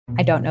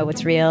I don't know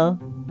what's real.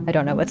 I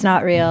don't know what's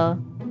not real.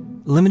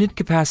 Limited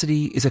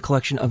Capacity is a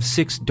collection of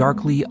 6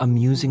 darkly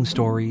amusing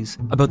stories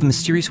about the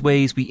mysterious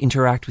ways we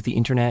interact with the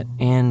internet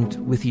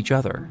and with each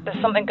other.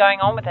 There's something going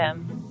on with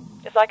him.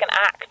 It's like an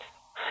act.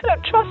 I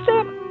don't trust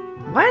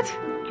him. What?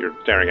 You're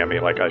staring at me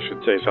like I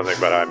should say something,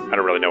 but I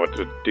don't really know what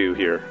to do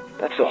here.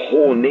 That's the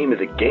whole name of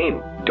the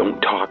game.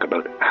 Don't talk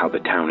about how the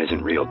town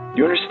isn't real.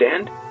 You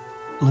understand?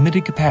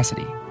 Limited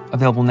Capacity.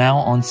 Available now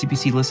on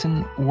CBC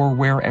Listen or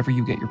wherever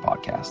you get your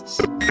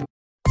podcasts.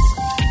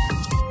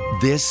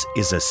 This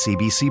is a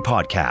CBC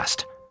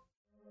podcast.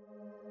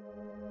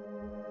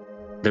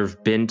 There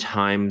have been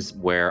times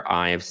where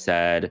I have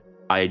said,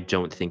 I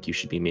don't think you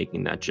should be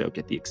making that joke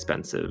at the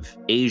expense of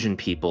Asian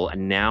people.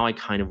 And now I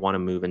kind of want to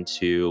move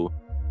into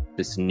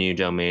this new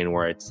domain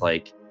where it's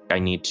like, I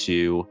need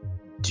to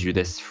do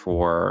this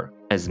for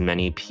as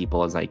many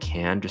people as I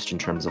can, just in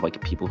terms of like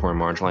people who are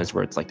marginalized,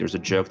 where it's like there's a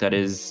joke that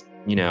is,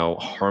 you know,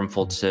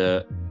 harmful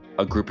to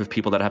a group of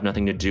people that have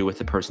nothing to do with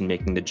the person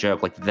making the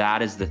joke. Like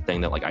that is the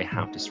thing that like I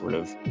have to sort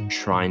of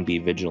try and be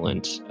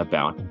vigilant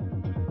about.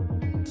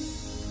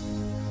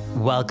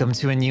 Welcome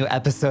to a new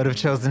episode of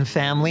Chosen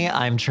Family.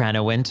 I'm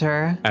Tranna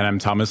Winter. And I'm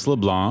Thomas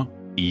LeBlanc.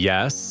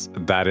 Yes,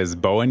 that is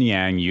Bowen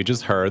Yang. You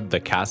just heard the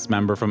cast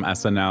member from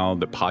SNL,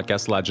 the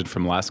podcast legend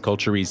from Las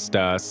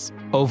Culturistas.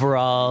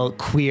 Overall,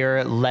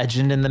 queer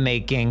legend in the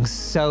making.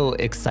 So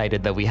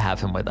excited that we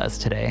have him with us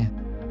today.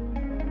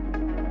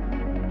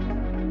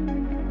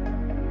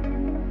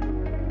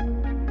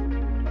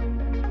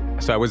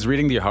 So I was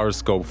reading the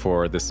horoscope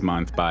for this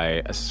month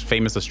by a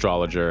famous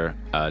astrologer,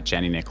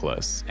 Jenny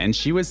Nicholas, and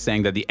she was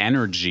saying that the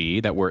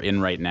energy that we're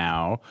in right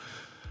now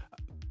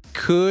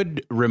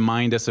could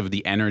remind us of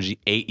the energy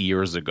 8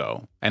 years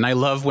ago. And I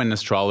love when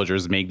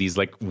astrologers make these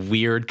like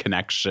weird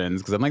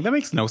connections because I'm like, that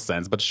makes no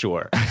sense, but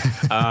sure.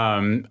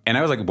 And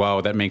I was like,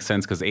 wow, that makes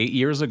sense because 8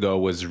 years ago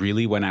was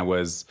really when I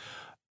was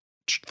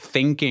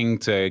thinking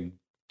to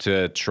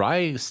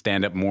try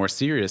stand-up more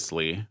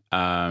seriously.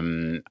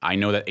 I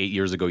know that 8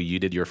 years ago you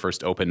did your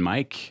first open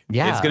mic.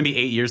 Yeah. It's going to be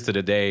 8 years to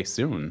the day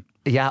soon.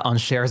 Yeah, on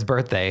Cher's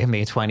birthday,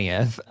 May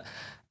 20th.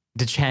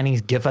 Did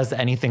Channy give us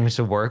anything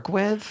to work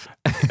with?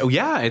 Oh,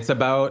 yeah, it's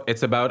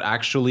about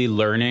actually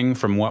learning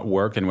from what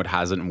worked and what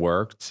hasn't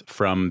worked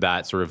from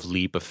that sort of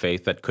leap of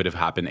faith that could have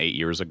happened 8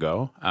 years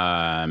ago.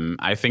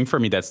 I think for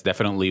me, that's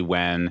definitely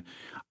when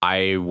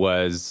I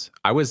was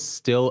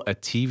still a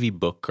TV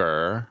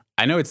booker.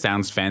 I know it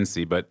sounds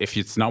fancy, but if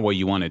it's not what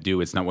you want to do,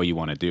 it's not what you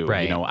want to do.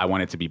 Right. You know, I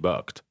want it to be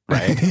booked,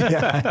 right?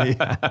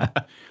 Yeah.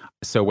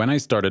 So when I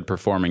started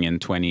performing in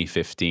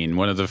 2015,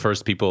 one of the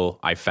first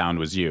people I found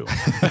was you.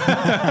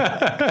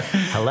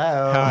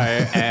 Hello.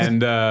 Hi.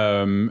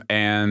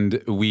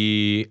 And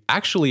we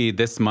actually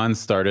this month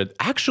started.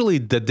 Actually,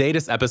 the day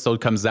this episode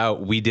comes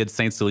out, we did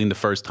Saint Celine the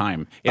first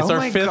time. It's our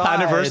 5th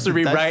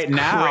anniversary right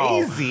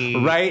now. Crazy.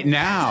 Right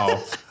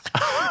now.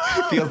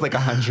 It feels like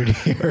 100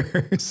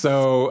 years.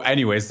 So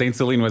anyway, Saint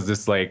Celine was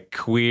this like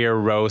queer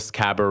roast,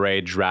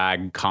 cabaret,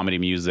 drag, comedy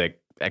music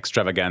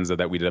extravaganza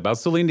that we did about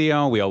Celine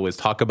Dion. We always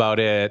talk about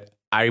it.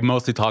 I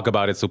mostly talk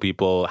about it so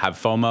people have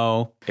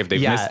FOMO if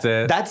they've missed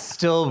it. That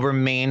still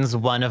remains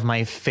one of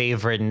my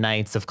favorite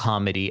nights of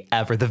comedy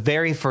ever. The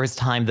very first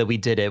time that we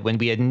did it, when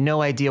we had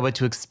no idea what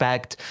to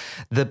expect,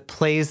 the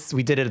place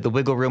we did it at the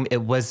Wiggle Room,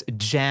 it was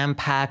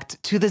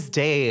jam-packed. To this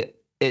day,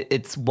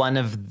 it's one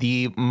of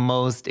the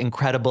most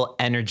incredible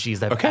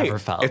energies I've ever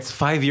felt. It's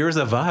 5 years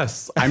of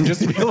us. I'm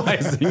just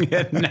realizing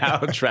it now,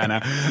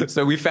 Tranna.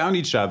 So we found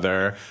each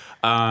other.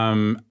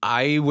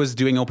 I was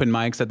doing open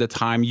mics at the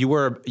time.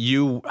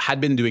 You had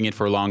been doing it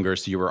for longer,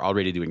 so you were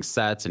already doing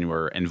sets and you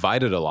were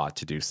invited a lot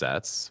to do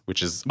sets,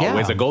 which is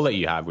always a goal that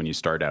you have when you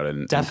start out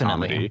in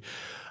comedy.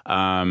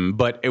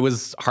 But it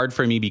was hard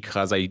for me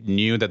because I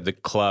knew that the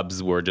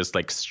clubs were just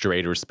like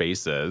straighter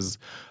spaces.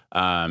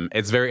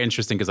 It's very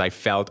interesting because I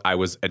felt I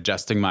was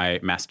adjusting my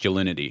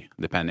masculinity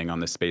depending on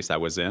the space I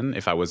was in.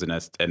 If I was in a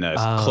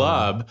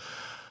club,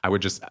 I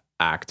would just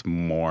act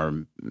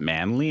more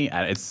manly.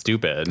 It's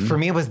stupid. For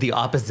me, it was the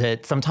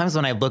opposite. Sometimes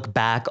when I look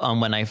back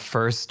on when I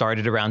first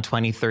started around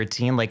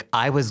 2013, like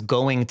I was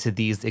going to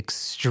these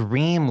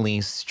extremely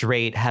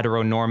straight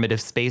heteronormative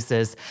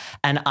spaces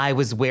and I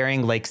was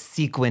wearing like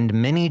sequined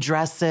mini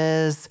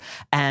dresses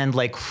and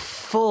like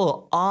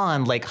full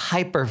on like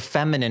hyper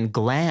feminine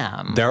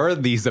glam. There are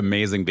these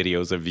amazing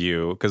videos of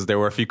you because there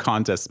were a few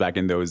contests back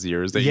in those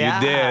years that you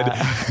did.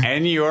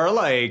 And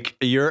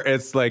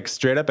it's like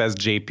straight up as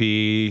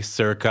JP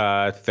circa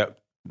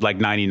like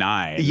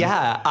 99.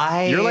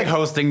 Yeah, you're like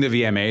hosting the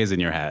VMAs in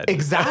your head.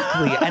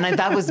 Exactly. And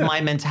that was my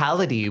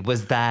mentality,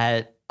 was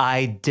that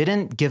I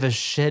didn't give a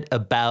shit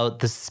about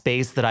the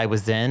space that I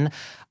was in.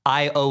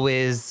 I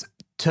always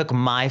took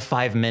my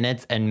 5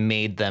 minutes and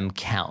made them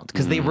count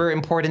because they were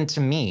important to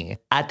me.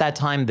 At that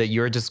time that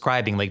you're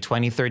describing, like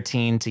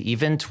 2013 to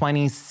even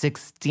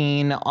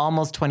 2016,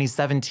 almost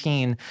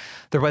 2017,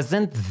 there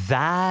wasn't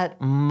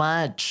that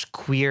much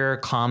queer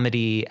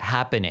comedy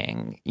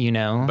happening, you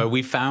know? But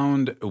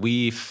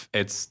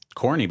it's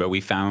corny, but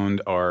we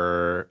found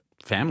our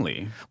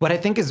family. What I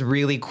think is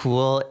really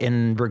cool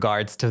in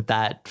regards to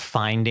that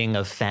finding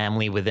of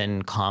family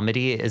within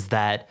comedy is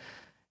that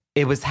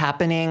it was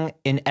happening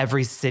in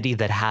every city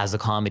that has a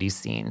comedy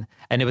scene.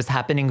 And it was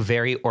happening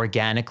very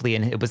organically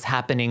and it was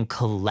happening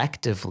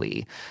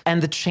collectively.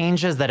 And the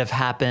changes that have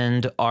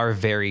happened are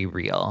very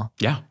real.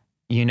 Yeah.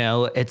 You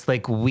know, it's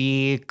like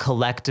we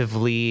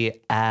collectively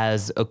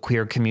as a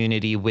queer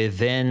community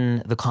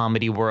within the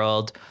comedy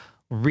world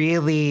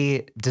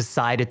really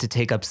decided to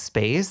take up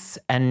space,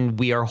 and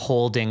we are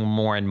holding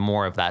more and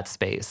more of that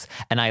space.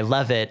 And I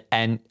love it,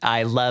 and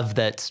I love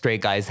that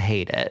straight guys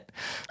hate it.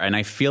 And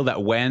I feel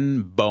that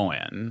when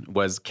Bowen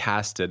was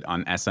casted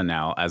on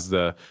SNL as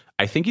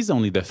I think he's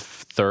only the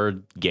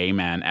third gay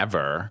man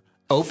ever.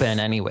 Open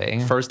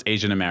anyway. First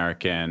Asian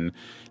American,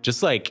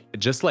 just like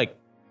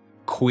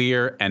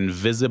queer and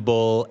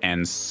visible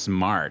and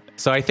smart.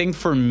 So I think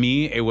for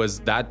me, it was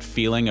that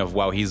feeling of,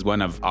 wow, he's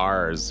one of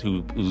ours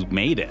who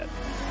made it.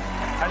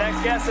 Our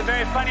next guest, a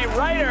very funny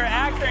writer,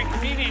 actor, and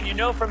comedian you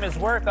know from his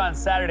work on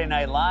Saturday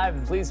Night Live.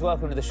 And please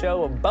welcome to the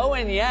show,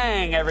 Bowen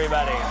Yang,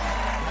 everybody.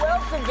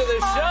 Welcome to the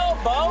show,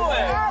 Bowen.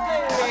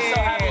 I'm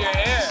so happy you're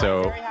here.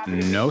 So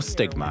no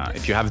stigma.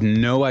 If you have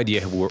no idea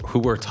who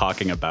we're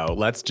talking about,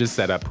 let's just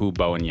set up who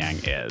Bowen Yang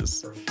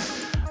is.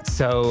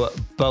 So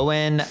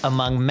Bowen,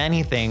 among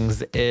many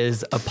things,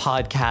 is a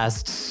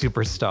podcast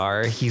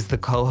superstar. He's the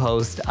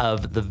co-host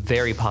of the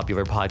very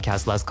popular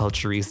podcast Las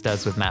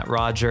Culturistas with Matt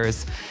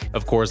Rogers.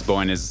 Of course,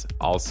 Bowen is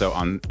also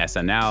on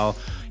SNL.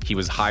 He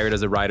was hired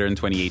as a writer in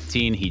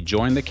 2018. He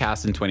joined the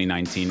cast in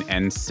 2019.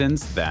 And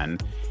since then,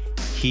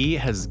 he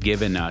has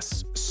given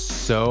us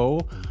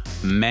so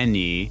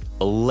many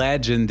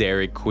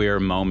legendary queer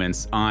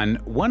moments on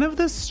one of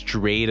the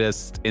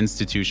straightest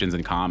institutions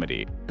in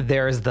comedy.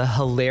 There's the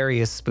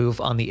hilarious spoof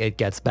on the It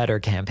Gets Better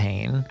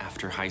campaign.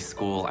 After high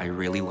school, I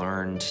really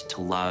learned to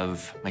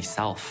love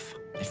myself.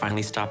 I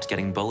finally stopped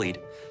getting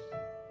bullied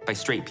by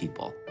straight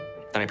people.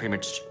 Then I pretty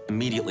much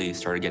immediately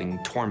started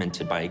getting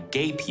tormented by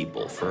gay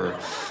people for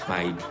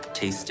my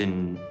taste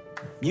in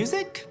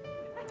music,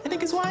 I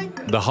think is why.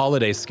 The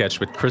holiday sketch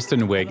with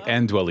Kristen Wiig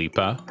and Dua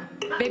Lipa.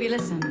 Baby,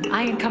 listen,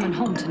 I ain't coming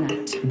home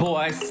tonight.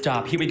 Boy,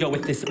 stop. Here we go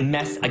with this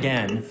mess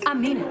again. I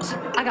mean it.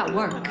 I got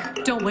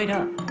work. Don't wait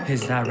up.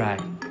 Is that right?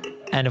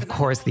 And of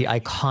course, the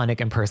iconic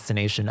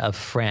impersonation of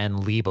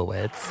Fran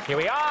Lebowitz. Here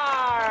we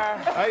are.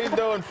 How you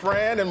doing,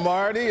 Fran and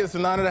Marty? It's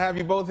an honor to have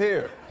you both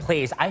here.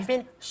 Please, I've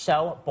been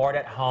so bored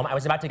at home. I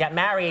was about to get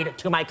married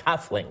to my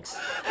cufflinks.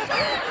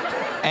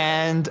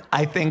 And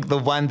I think the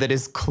one that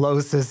is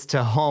closest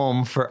to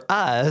home for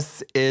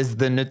us is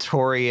the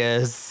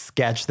notorious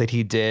sketch that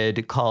he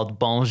did called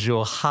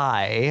Bonjour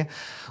Hi,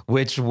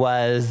 which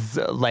was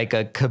like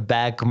a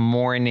Quebec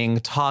morning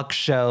talk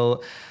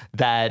show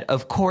that,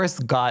 of course,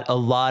 got a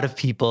lot of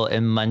people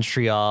in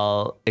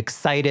Montreal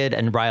excited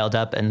and riled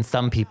up, and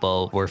some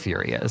people were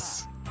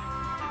furious.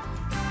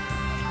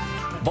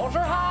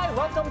 Bonjour Hi!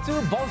 Welcome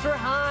to Bonjour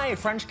Hi,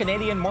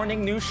 French-Canadian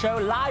morning news show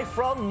live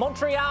from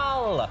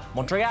Montreal.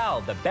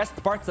 Montreal, the best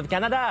parts of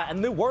Canada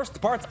and the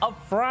worst parts of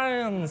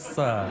France.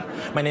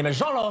 My name is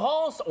Jean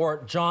Laurence,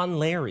 or John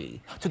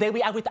Larry. Today we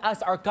have with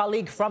us our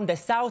colleague from the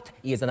South.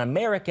 He is an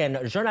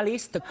American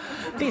journalist.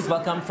 Please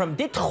welcome from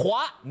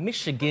Detroit,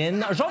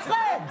 Michigan,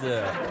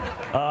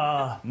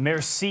 Jean-Fred.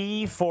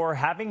 Merci for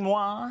having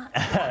moi.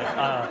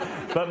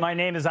 But my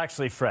name is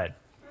actually Fred.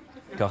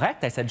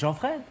 Correct, I said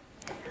Jean-Fred.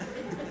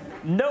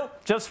 No,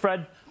 just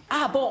Fred.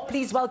 Ah bon,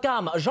 please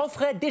welcome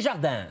Jean-Fred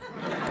Desjardins.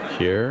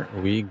 Here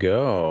we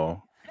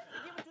go.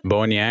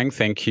 Bowen Yang,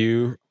 thank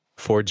you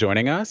for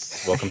joining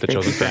us. Welcome to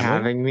Chosen Family. Thank you for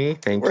having me.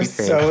 Thank you.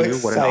 So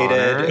What an honor.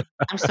 excited.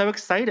 I'm so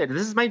excited.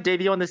 This is my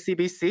debut on the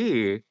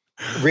CBC.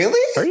 Really?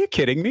 Are you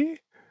kidding me?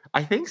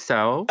 I think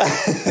so.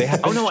 They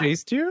haven't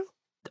chased you?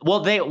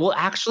 Well,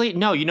 actually,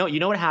 no. You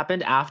know what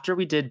happened after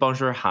we did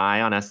Bonjour Hi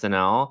on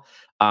SNL?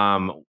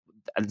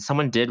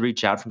 Someone did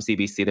reach out from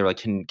CBC. They were like,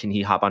 "Can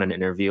he hop on an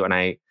interview?"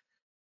 And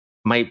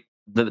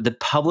the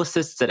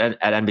publicists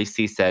at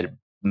NBC said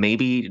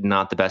maybe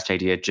not the best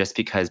idea, just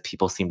because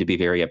people seem to be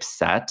very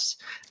upset,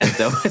 and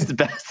so it's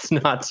best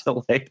not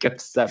to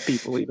upset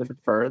people even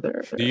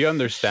further. Do you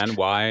understand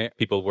why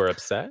people were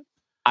upset?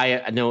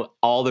 I know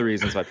all the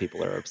reasons why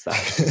people are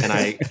upset, and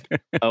I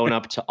own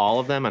up to all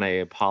of them, and I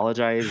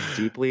apologize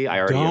deeply. I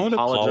already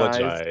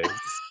apologized.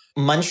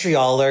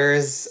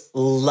 Montrealers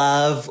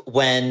love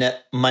when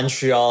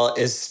Montreal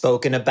is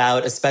spoken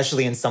about,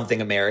 especially in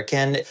something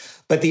American.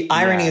 But the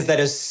irony is that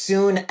as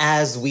soon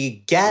as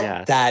we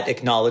get that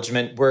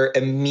acknowledgement, we're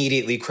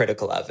immediately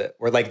critical of it.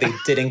 We're like, they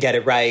didn't get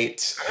it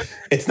right.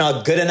 It's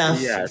not good enough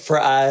for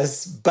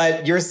us.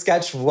 But your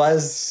sketch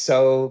was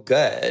so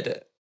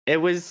good.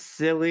 It was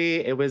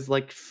silly. It was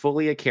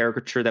fully a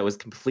caricature that was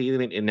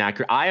completely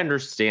inaccurate. I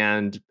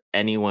understand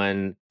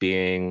anyone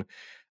being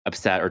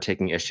upset or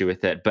taking issue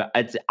with it, but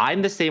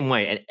I'm the same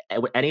way.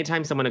 And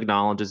anytime someone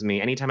acknowledges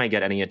me, anytime I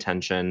get any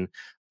attention,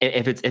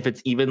 if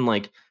it's even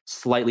like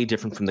slightly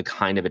different from the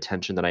kind of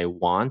attention that I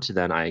want,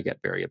 then I get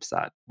very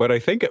upset. But I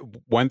think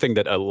one thing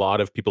that a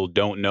lot of people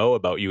don't know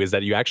about you is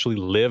that you actually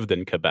lived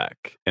in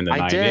Quebec in the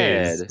 90s.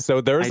 Did. So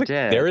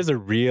there is a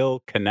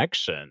real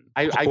connection.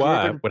 I grew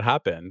up in, what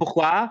happened?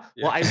 Pourquoi?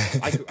 Yeah. Well,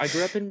 I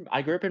grew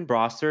up in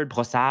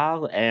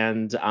Brossard,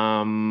 and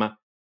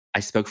I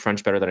spoke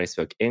French better than I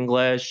spoke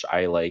English.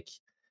 I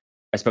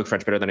spoke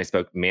French better than I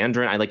spoke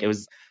Mandarin.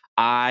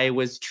 I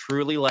was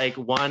truly like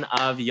one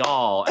of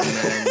y'all,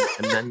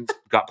 and then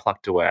got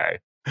plucked away.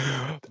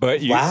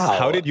 But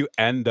how did you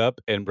end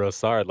up in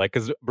Brossard? Like,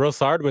 because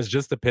Brossard was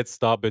just a pit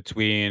stop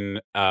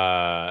between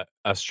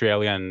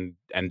Australia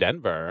and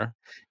Denver.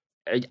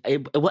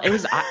 It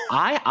was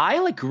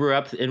I grew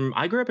up in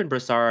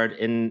Brossard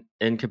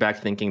in Quebec,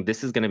 thinking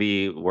this is going to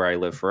be where I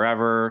live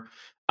forever,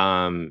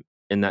 in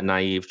that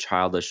naive,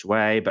 childish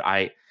way.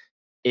 But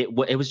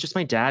it was just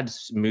my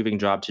dad's moving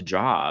job to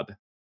job.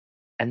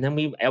 And then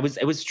it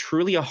was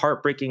truly a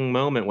heartbreaking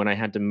moment when I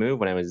had to move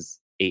when I was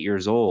 8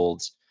 years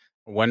old.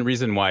 One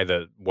reason why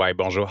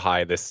Bonjour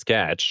Hi, the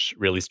sketch,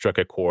 really struck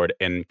a chord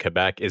in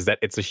Quebec is that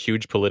it's a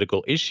huge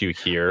political issue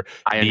here.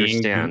 I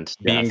understand.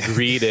 Being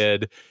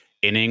greeted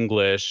in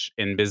English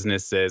in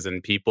businesses,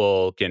 and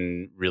people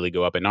can really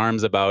go up in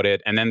arms about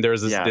it. And then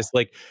there's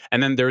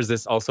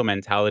this also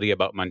mentality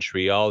about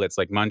Montreal. It's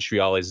like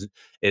Montreal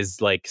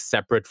is like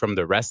separate from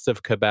the rest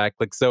of Quebec.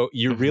 Like, so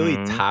you really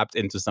tapped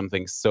into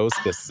something so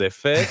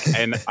specific,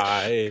 and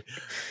I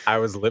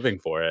was living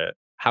for it.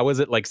 How was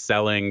it like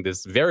selling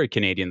this very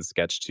Canadian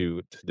sketch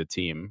to the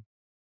team?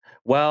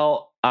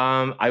 Well,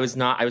 I was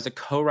a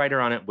co-writer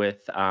on it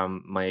with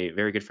my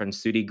very good friend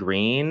Sudie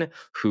Green,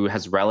 who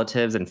has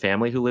relatives and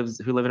family who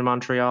live in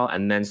Montreal,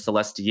 and then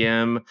Celeste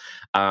Yim,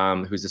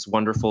 who's this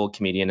wonderful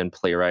comedian and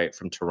playwright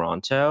from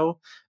Toronto.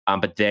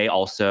 But they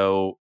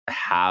also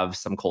have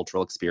some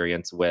cultural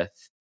experience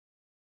with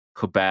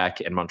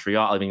Quebec and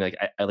Montreal. I mean, I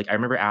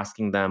remember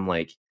asking them,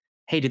 like,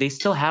 hey, do they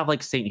still have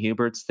like St.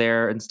 Hubert's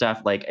there and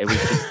stuff? Like, it was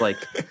just like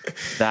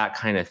that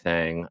kind of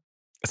thing.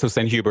 So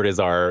St. Hubert is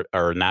our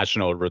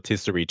national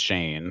rotisserie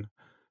chain.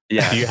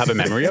 Yeah. Do you have a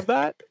memory of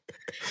that?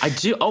 I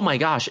do. Oh my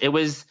gosh. It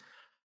was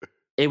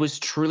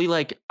truly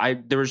like,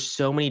 there were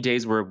so many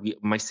days where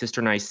my sister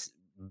and I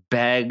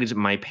begged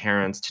my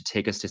parents to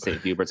take us to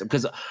St. Hubert's,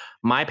 because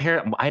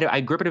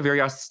I grew up in a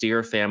very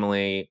austere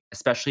family,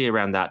 especially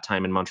around that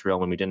time in Montreal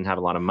when we didn't have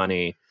a lot of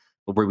money,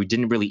 where we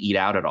didn't really eat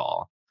out at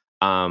all.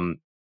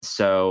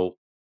 So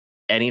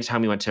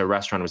anytime we went to a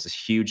restaurant, it was this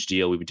huge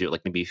deal. We would do it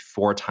like maybe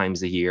 4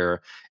 times a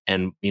year.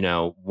 And,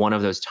 one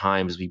of those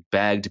times we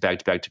begged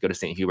to go to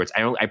St. Hubert's.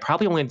 I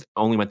probably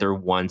only went there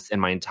once in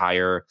my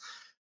entire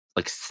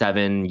like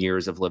 7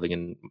 years of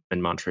living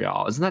in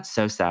Montreal. Isn't that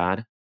so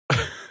sad?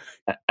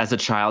 As a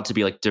child, to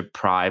be like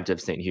deprived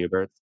of St.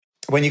 Hubert's.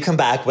 When you come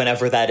back,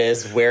 whenever that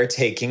is, we're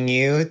taking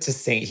you to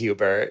St.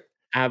 Hubert.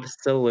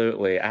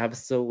 Absolutely.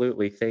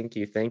 Thank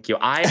you.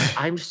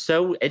 I'm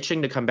so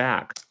itching to come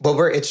back. Well,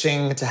 we're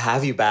itching to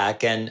have you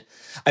back. And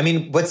I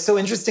mean, what's so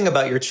interesting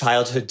about your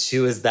childhood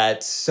too is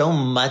that so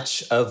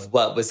much of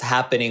what was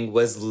happening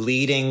was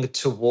leading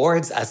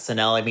towards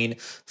SNL. I mean,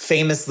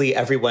 famously,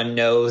 everyone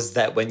knows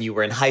that when you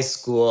were in high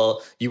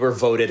school, you were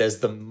voted as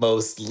the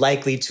most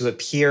likely to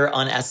appear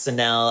on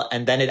SNL,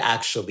 and then it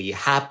actually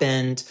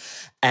happened.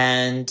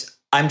 And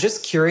I'm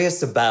just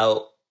curious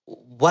about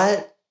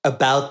what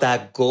about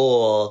that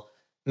goal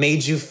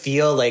made you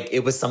feel like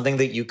it was something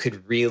that you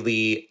could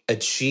really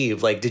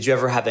achieve? Like, did you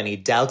ever have any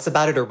doubts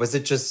about it, or was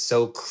it just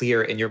so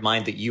clear in your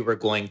mind that you were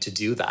going to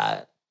do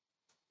that?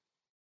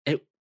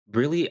 It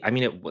really,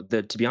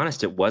 to be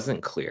honest, it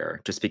wasn't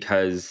clear, just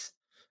because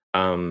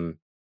I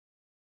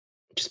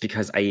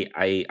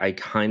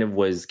kind of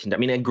was,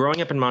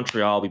 growing up in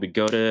Montreal, we would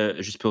go to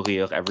Juste pour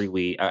rire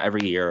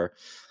every year.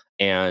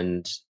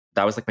 And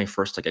that was like my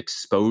first like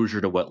exposure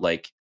to what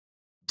like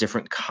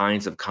different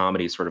kinds of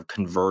comedy sort of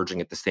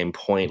converging at the same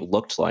point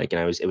looked like.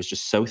 And it was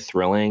just so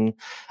thrilling.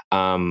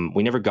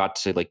 We never got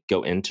to like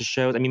go into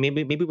shows. I mean,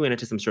 maybe we went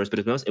into some shows, but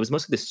it was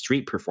mostly the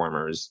street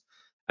performers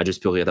at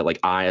Juste pour rire that like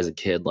I, as a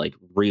kid, like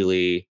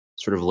really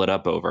sort of lit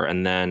up over.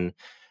 And then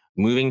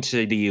moving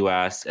to the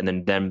US and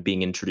then them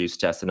being introduced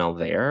to SNL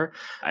there,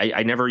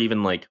 I never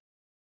even like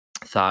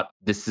thought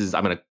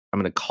I'm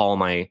gonna call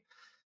my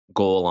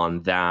goal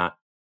on that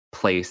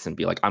place and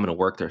be like, I'm gonna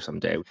work there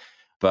someday.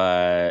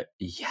 But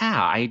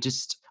yeah,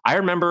 I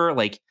remember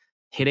like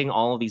hitting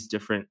all of these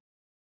different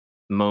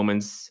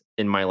moments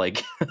in my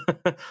like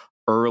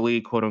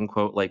early quote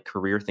unquote like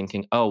career,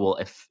 thinking, oh, well,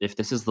 if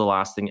this is the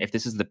last thing, if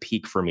this is the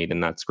peak for me, then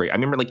that's great. I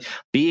remember like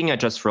being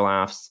at Just for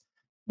Laughs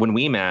when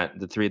we met,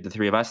 the three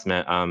of us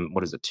met,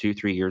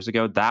 2-3 years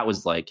ago. That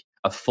was like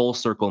a full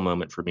circle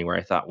moment for me where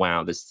I thought,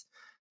 wow, this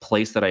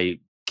place that I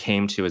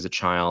came to as a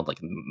child, like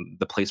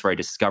the place where I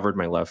discovered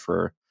my love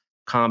for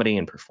comedy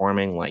and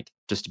performing, like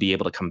just to be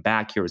able to come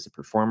back here as a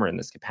performer in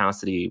this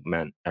capacity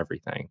meant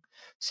everything.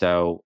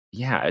 So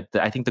yeah,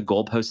 I think the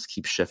goalposts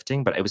keep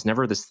shifting, but it was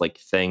never this like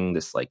thing,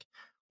 this like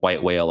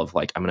white whale of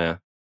like, I'm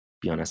gonna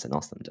be on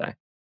SNL someday.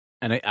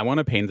 And I want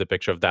to paint the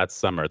picture of that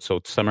summer.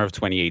 So summer of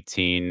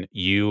 2018,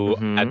 you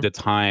at the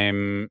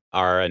time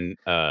are an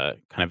kind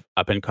of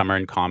up-and-comer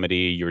in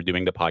comedy. You were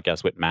doing the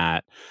podcast with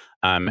Matt.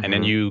 And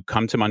then you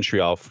come to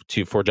Montreal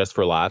for Just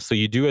for Laughs. So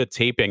you do a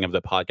taping of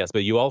the podcast,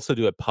 but you also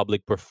do a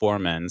public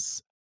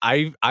performance.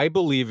 I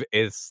believe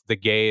it's the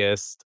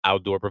gayest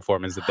outdoor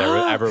performance that there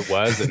ever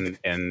was and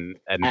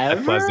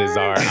at Place des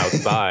Arts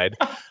outside.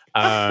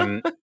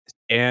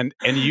 And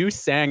you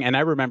sang, and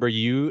I remember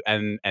you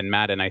and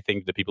Matt, and I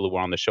think the people who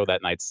were on the show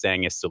that night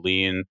sang a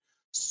Celine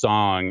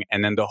song,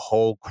 and then the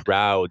whole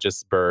crowd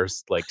just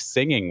burst like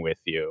singing with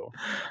you.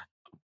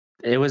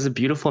 It was a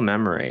beautiful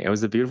memory. It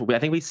was a beautiful. I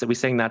think we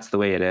sang "That's the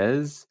Way It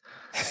Is,"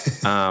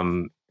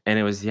 and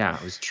it was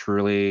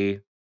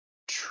truly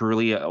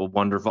a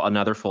wonderful,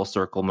 another full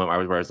circle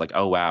moment where I was like,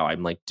 oh wow,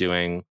 I'm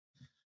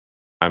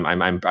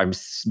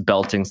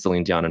belting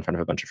Celine Dion in front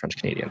of a bunch of French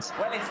Canadians.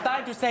 Well, it's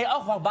time to say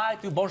au revoir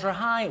to Bonjour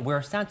Hi.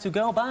 We're sad to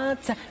go,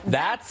 but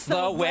that's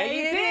the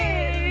way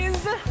it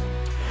is.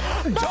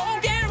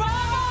 Don't get wrong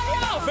on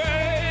your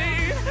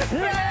face.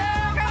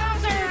 Love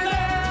comes to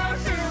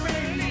love to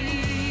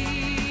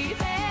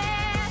believe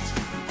it,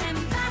 and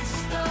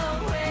that's the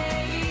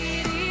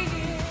way it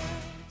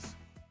is.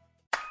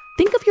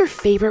 Think of your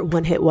favorite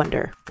one-hit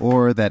wonder.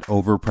 Or that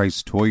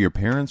overpriced toy your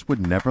parents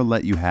would never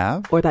let you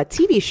have. Or that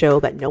TV show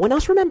that no one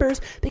else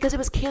remembers because it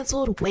was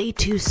canceled way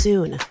too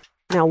soon.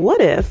 Now,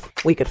 what if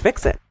we could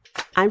fix it?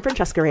 I'm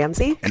Francesca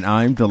Ramsey. And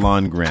I'm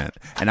Delon Grant.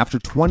 And after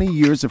 20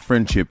 years of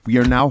friendship, we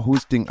are now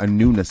hosting a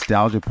new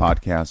nostalgia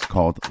podcast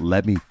called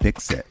Let Me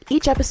Fix It.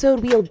 Each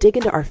episode, we'll dig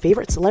into our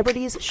favorite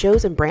celebrities,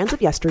 shows, and brands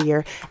of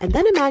yesteryear, and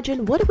then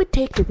imagine what it would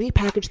take to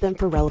repackage them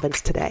for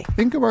relevance today.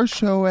 Think of our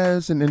show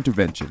as an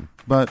intervention,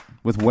 but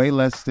with way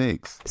less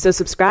stakes. So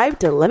subscribe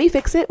to Let Me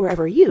Fix It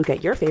wherever you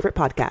get your favorite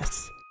podcasts.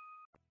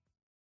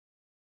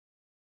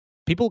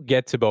 People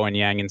get to Bowen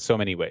Yang in so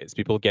many ways.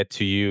 People get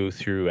to you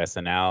through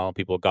SNL.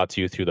 People got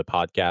to you through the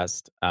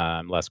podcast,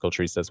 Las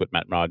Culturistas with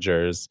Matt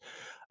Rogers.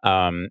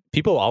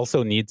 People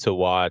also need to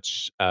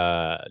watch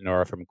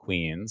Nora from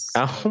Queens.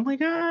 Oh my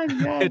God,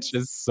 yes. Which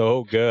is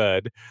so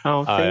good.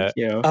 Oh, thank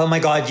you. Oh my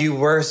God, you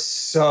were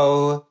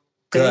so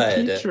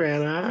good. Thank you,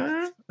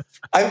 Tranna.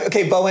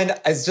 Okay, Bowen,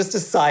 as just a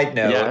side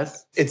note,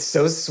 yes. It's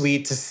so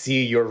sweet to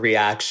see your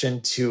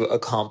reaction to a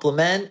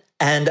compliment.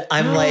 And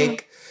I'm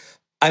like,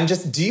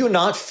 do you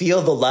not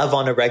feel the love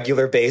on a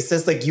regular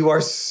basis? Like, you are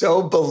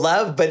so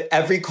beloved, but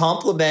every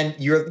compliment,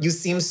 you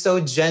seem so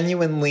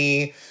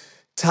genuinely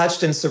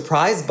touched and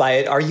surprised by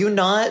it. Are you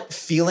not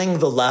feeling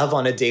the love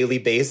on a daily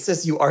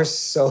basis? You are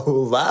so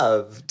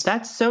loved.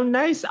 That's so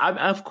nice.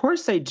 Of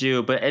course I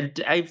do, but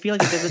I feel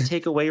like it doesn't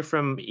take away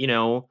from,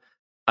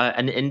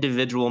 an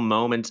individual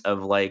moment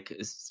of like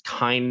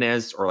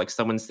kindness or like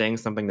someone saying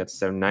something that's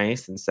so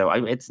nice. And so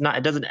it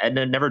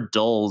never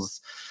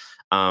dulls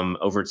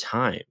over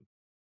time.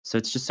 So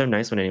it's just so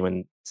nice when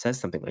anyone says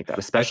something like that,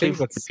 especially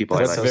with the people.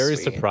 That's so very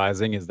sweet.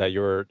 Surprising is that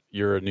you're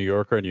a New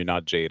Yorker and you're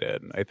not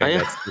jaded. I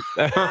think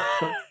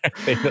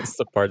that's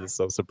the part that's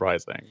so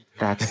surprising.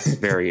 That's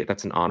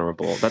an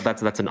honorable.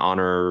 That's an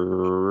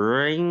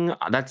honoring.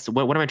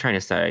 What am I trying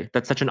to say?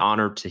 That's such an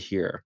honor to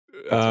hear.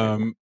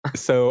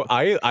 So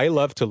I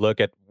love to look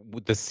at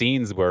the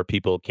scenes where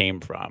people came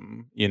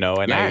from,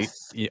 and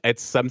yes.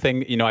 It's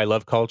something, I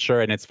love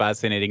culture, and it's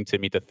fascinating to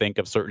me to think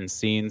of certain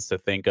scenes, to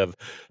think of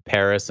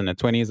Paris in the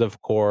 20s,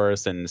 of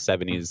course, and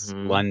 70s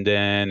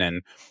London,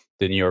 and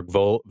the New York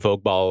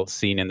Vogue Ball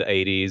scene in the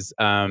 80s.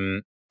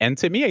 And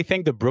to me, I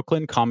think the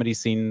Brooklyn comedy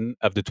scene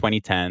of the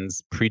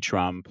 2010s,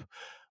 pre-Trump,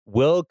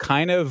 will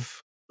kind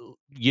of,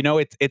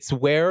 it's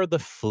where the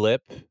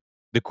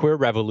queer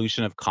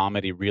revolution of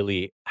comedy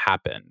really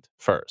happened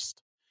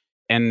first.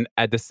 And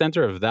at the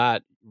center of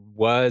that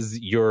was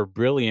your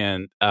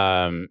brilliant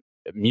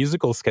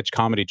musical sketch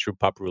comedy troupe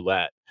Pop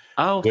Roulette.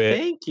 Oh,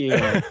 thank you.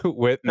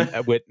 with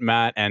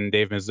Matt and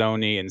Dave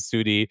Mazzoni and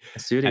Sudi.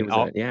 Sudi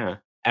was it, yeah.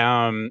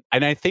 And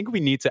I think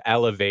we need to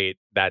elevate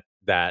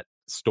that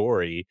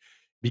story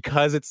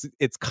because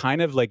it's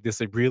kind of like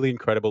this really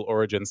incredible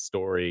origin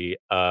story.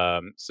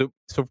 So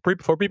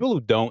for people who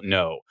don't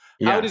know,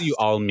 how did you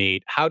all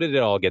meet? How did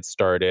it all get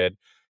started?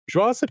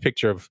 Draw us a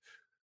picture of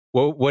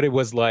what it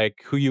was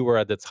like, who you were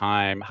at the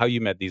time, how you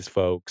met these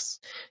folks.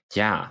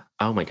 Yeah.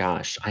 Oh my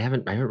gosh, I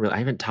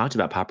haven't talked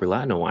about Pop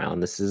Roulette in a while,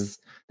 and this is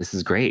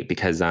great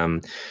because I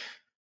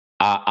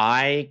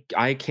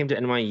came to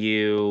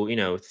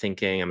NYU,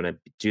 thinking I'm going to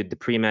do the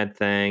pre-med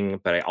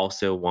thing, but I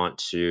also want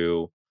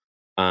to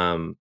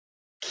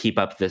keep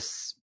up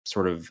this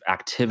sort of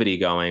activity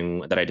going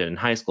that I did in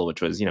high school,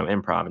 which was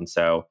improv, and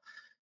so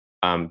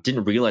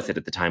didn't realize it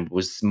at the time, but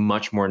was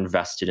much more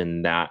invested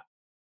in that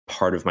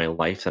part of my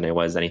life than I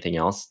was anything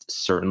else,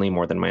 certainly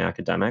more than my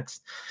academics.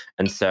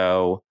 And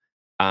so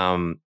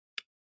I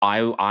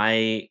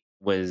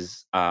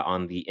was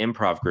on the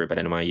improv group at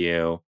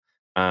NYU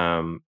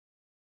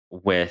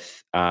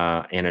with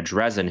Anna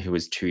Dresden, who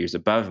was 2 years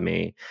above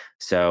me.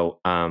 So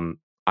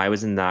I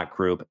was in that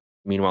group.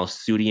 Meanwhile,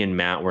 Sudi and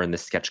Matt were in the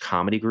sketch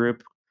comedy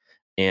group.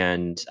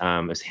 And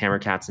it was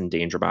Hammercats and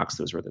Dangerbox.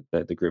 Those were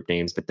the group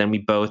names. But then we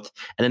both,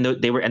 and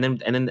then they were, and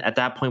then at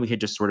that point we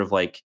had just sort of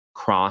like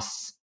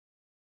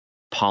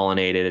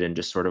cross-pollinated and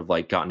just sort of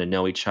like gotten to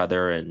know each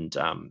other and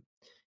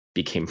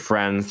became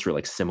friends through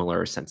like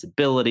similar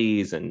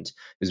sensibilities. And it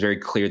was very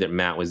clear that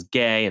Matt was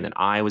gay and that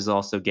I was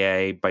also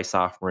gay by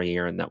sophomore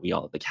year, and that we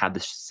all like had the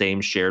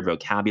same shared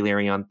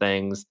vocabulary on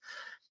things.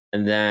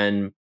 And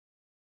then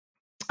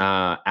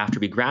after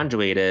we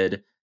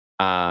graduated,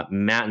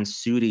 Matt and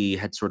Sudi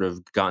had sort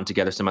of gotten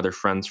together some other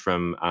friends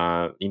from,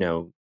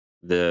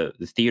 the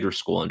theater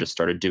school, and just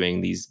started doing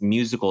these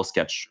musical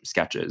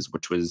sketches,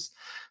 which was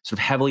sort of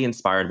heavily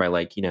inspired by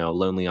like,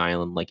 Lonely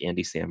Island, like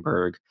Andy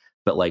Samberg,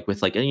 but like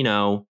with like,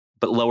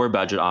 but lower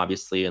budget,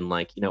 obviously, and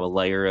like, a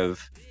layer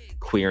of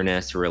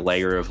queerness or a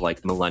layer of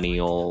like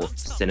millennial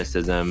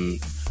cynicism.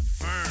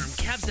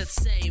 Cabs that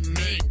say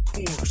main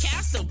course.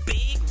 Cabs so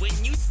big when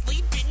you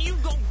sleep and you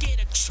gon'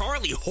 get a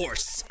Charlie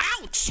horse.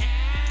 Ouch! The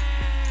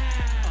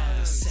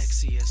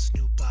sexiest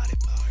new body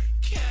part.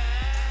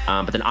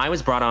 But then I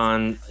was brought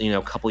on,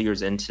 a couple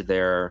years into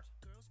their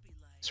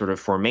sort of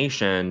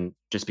formation,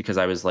 just because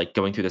I was like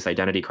going through this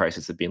identity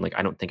crisis of being like,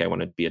 I don't think I want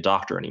to be a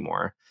doctor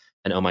anymore.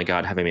 And oh my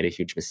God, have I made a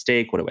huge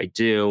mistake? What do I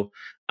do?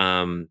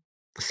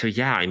 So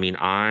yeah, I mean,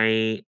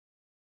 I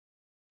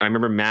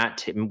remember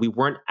Matt, we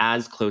weren't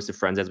as close of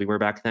friends as we were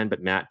back then,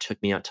 but Matt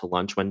took me out to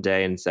lunch one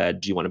day and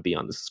said, do you want to be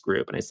on this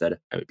group? And I said,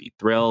 I would be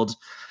thrilled.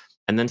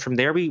 And then from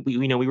there, we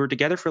were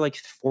together for like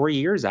 4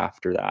 years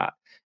after that.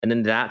 And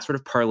then that sort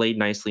of parlayed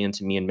nicely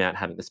into me and Matt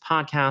having this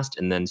podcast.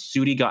 And then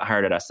Sudi got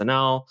hired at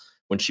SNL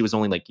when she was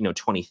only like,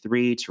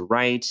 23 to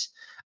write.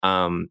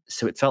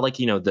 So it felt like,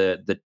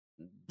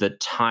 the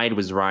tide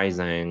was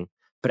rising.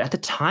 But at the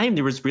time,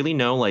 there was really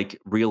no like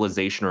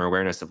realization or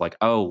awareness of like,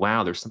 oh,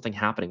 wow, there's something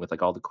happening with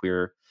like all the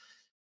queer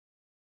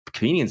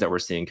comedians that we're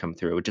seeing come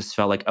through. It just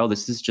felt like, oh,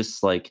 this is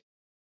just like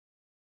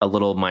a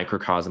little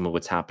microcosm of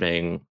what's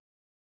happening,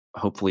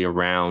 hopefully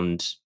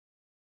around,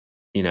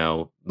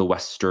 the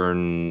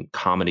Western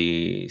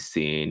comedy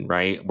scene,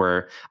 right?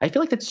 Where I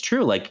feel like that's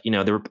true. Like,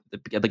 there were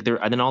like there,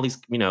 and then all these,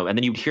 and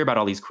then you'd hear about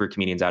all these queer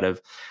comedians out of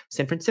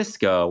San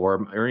Francisco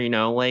or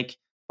like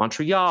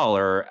Montreal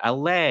or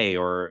LA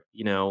or,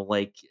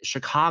 like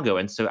Chicago.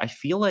 And so I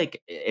feel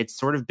like it's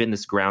sort of been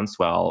this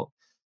groundswell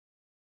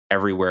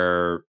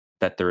everywhere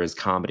that there is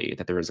comedy,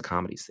 that there is a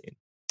comedy scene.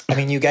 I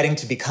mean, you getting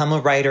to become a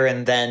writer,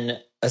 and then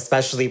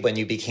especially when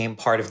you became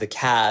part of the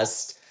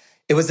cast,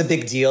 it was a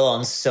big deal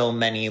on so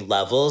many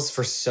levels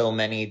for so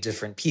many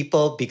different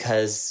people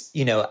because,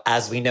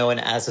 as we know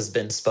and as has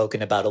been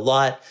spoken about a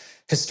lot,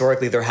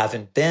 historically, there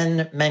haven't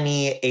been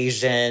many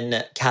Asian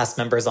cast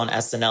members on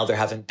SNL. There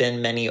haven't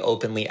been many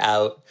openly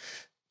out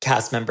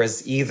cast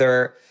members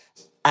either.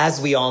 As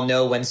we all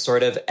know, when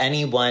sort of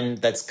anyone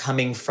that's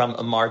coming from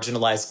a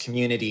marginalized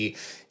community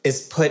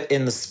is put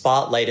in the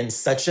spotlight in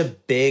such a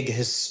big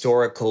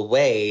historical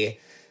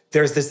way,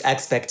 there's this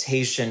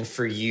expectation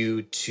for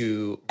you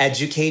to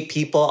educate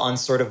people on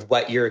sort of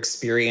what your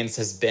experience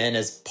has been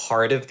as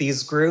part of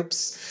these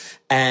groups.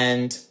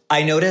 And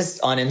I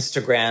noticed on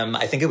Instagram,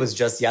 I think it was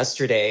just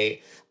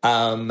yesterday,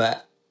 and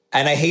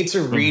I hate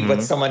to read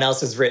what someone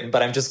else has written,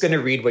 but I'm just going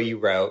to read what you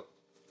wrote.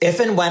 If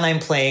and when I'm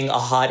playing a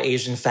hot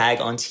Asian fag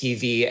on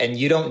TV and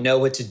you don't know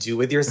what to do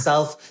with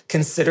yourself,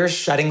 consider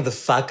shutting the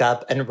fuck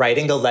up and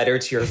writing a letter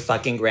to your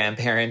fucking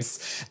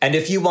grandparents. And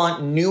if you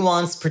want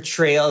nuanced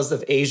portrayals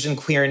of Asian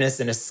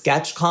queerness in a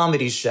sketch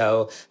comedy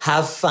show,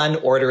 have fun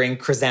ordering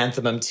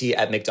chrysanthemum tea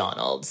at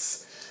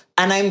McDonald's.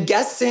 And I'm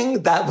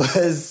guessing that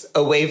was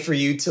a way for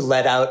you to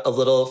let out a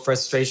little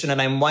frustration.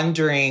 And I'm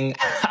wondering...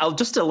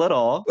 just a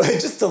little.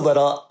 Just a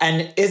little.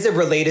 And is it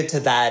related to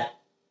that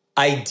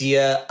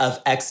idea of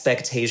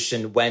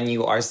expectation when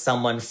you are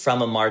someone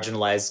from a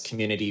marginalized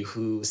community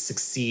who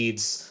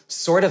succeeds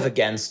sort of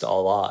against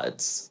all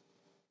odds?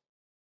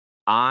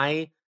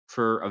 I,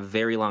 for a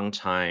very long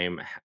time,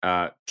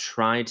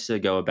 tried to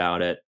go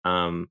about it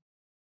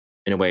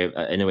in a way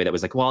that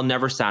was like, well, I'll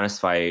never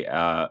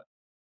satisfy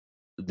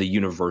the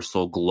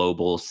universal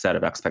global set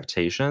of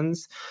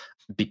expectations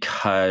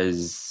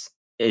because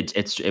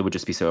it would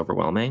just be so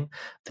overwhelming.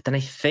 But then I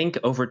think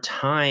over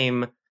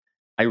time,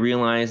 I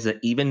realized that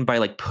even by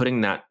like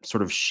putting that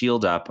sort of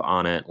shield up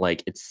on it,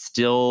 like you're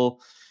still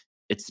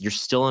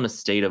in a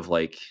state of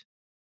like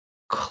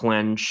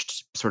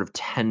clenched sort of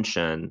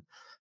tension.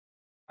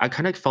 I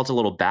kind of felt a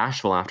little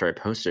bashful after I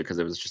posted because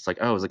it was just like,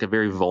 oh, it was like a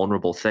very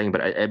vulnerable thing.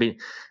 But I mean,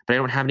 but I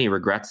don't have any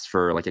regrets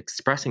for like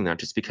expressing that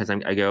just because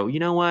I go, you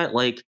know what?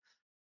 Like,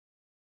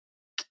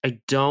 I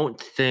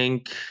don't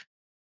think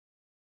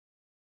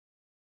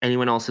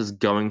anyone else is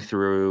going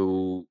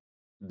through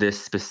this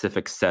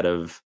specific set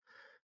of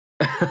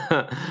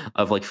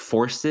of like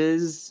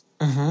forces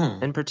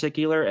in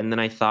particular. And then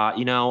I thought,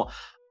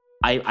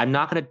 I'm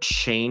not going to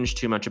change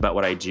too much about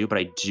what I do, but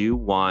I do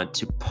want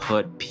to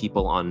put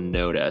people on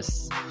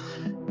notice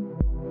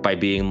by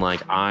being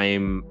like,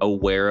 I'm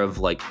aware of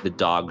like the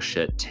dog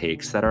shit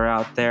takes that are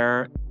out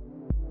there.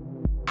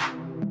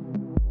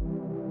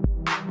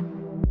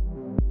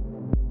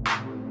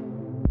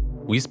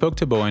 We spoke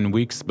to Bowen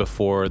weeks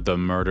before the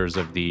murders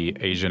of the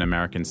Asian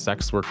American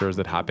sex workers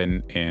that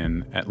happened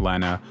in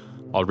Atlanta.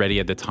 Already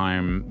at the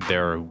time,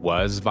 there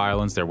was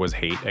violence, there was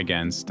hate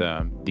against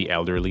the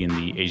elderly in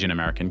the Asian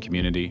American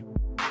community.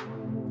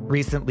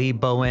 Recently,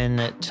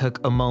 Bowen took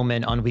a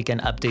moment on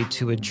Weekend Update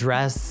to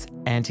address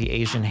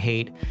anti-Asian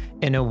hate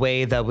in a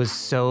way that was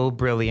so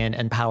brilliant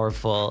and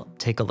powerful.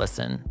 Take a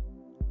listen.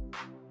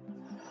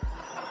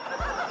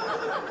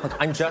 Look,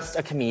 I'm just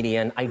a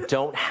comedian. I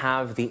don't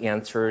have the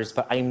answers,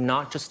 but I'm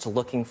not just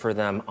looking for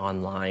them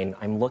online.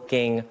 I'm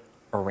looking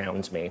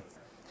around me.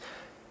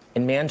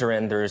 In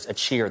Mandarin, there's a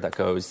cheer that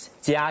goes,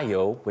 加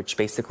油, which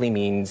basically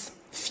means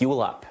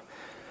fuel up.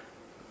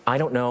 I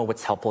don't know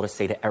what's helpful to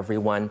say to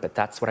everyone, but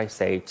that's what I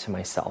say to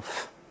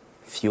myself.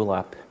 Fuel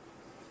up,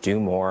 do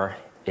more.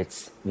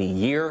 It's the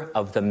year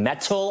of the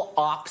metal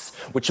ox,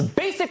 which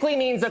basically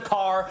means a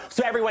car.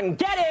 So everyone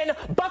get in,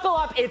 buckle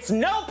up. It's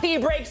no pee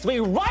breaks.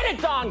 We ride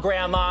at dawn,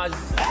 grandmas.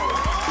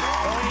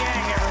 Bowen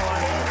Yang,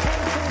 everyone.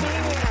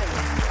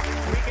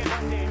 Weekend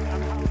Update.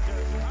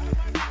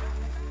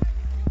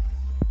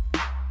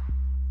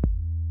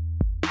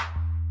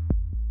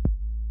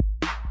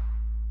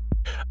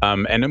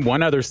 I'm Howard And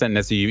one other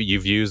sentence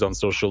you've used on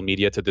social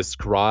media to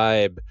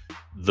describe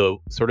the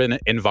sort of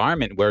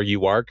environment where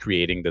you are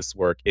creating this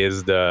work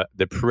is the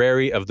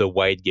prairie of the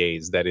white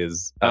gaze. That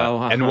is,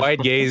 and white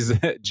gaze,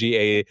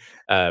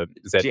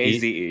 G-A-Z-E,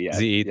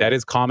 G-A-Z-E, that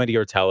is comedy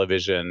or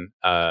television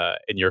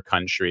in your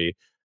country.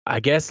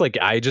 I guess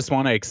I just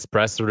want to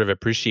express sort of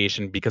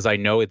appreciation because I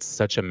know it's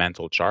such a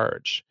mental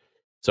charge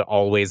to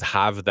always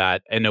have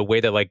that in a way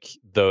that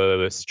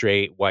the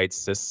straight white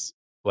cis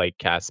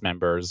cast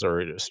members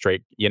or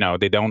straight,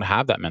 they don't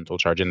have that mental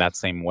charge in that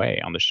same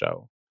way on the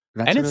show.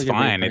 And it's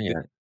fine.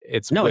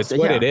 It's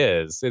what it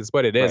is. It's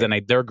what it is. Right.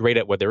 And they're great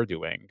at what they're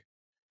doing.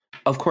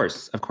 Of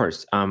course.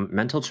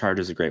 Mental charge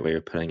is a great way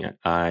of putting it.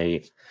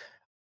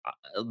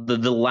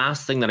 The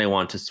last thing that I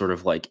want to sort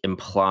of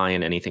imply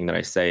in anything that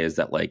I say is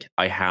that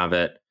I have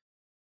it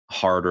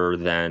harder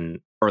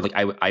than, or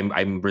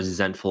I'm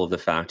resentful of the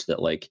fact that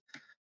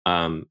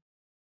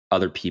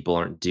other people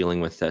aren't dealing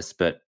with this,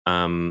 but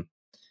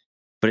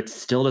it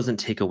still doesn't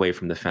take away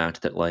from the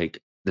fact that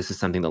this is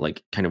something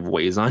that kind of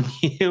weighs on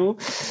you.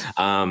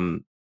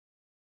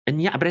 And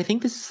yeah, but I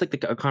think this is a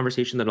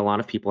conversation that a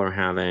lot of people are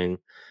having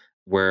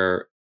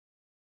where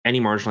any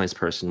marginalized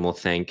person will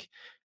think,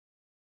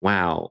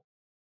 wow,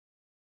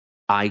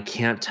 I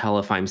can't tell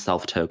if I'm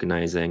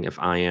self-tokenizing, if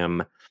I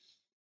am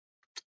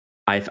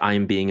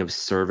being of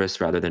service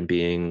rather than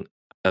being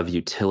of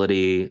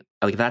utility.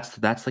 That's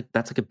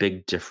a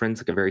big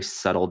difference, a very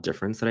subtle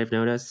difference that I've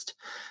noticed.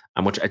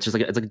 Which it's just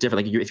it's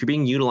different. If you're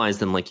being utilized,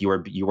 then you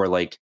are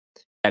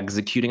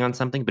executing on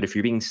something. But if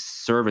you're being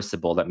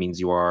serviceable, that means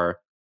you are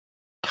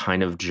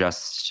kind of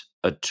just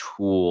a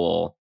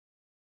tool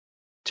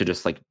to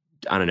just I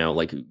don't know,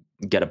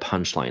 get a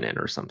punchline in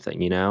or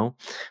something.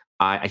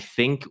 I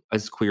think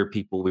as queer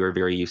people, we were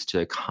very used to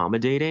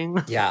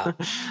accommodating. Yeah.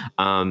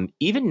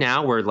 Even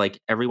now, where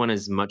everyone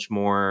is much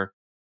more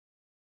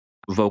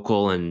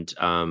vocal and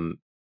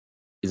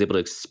is able to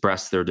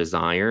express their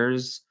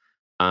desires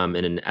in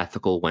an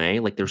ethical way.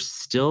 There's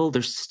still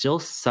I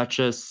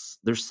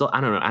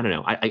don't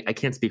know. I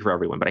can't speak for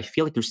everyone, but I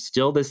feel there's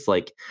still this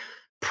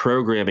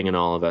programming in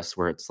all of us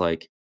where it's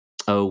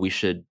oh, we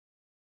should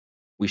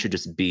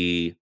just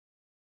be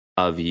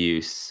of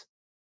use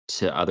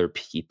to other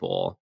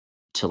people,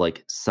 to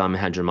some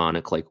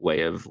hegemonic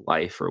way of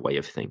life or way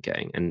of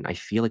thinking. And I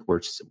feel we're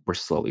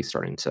slowly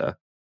starting to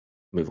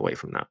move away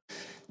from that.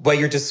 What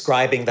you're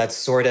describing, that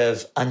sort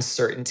of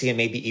uncertainty and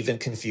maybe even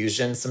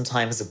confusion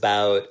sometimes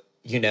about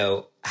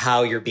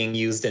how you're being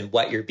used and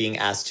what you're being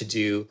asked to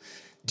do.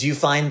 Do you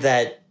find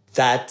that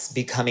that's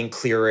becoming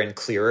clearer and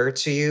clearer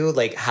to you?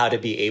 How to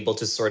be able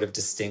to sort of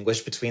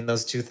distinguish between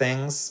those two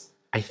things?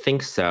 I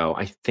think so.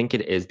 I think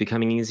it is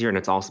becoming easier. And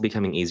it's also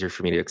becoming easier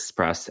for me to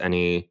express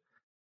any,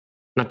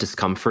 not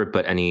discomfort,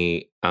 but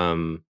any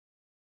point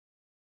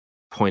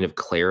of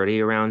clarity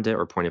around it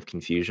or point of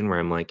confusion where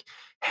I'm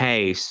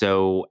hey,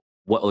 so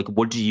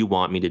what do you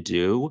want me to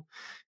do?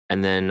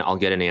 And then I'll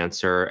get an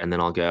answer and then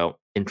I'll go,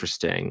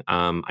 interesting.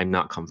 I'm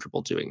not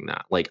comfortable doing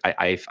that.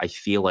 I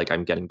feel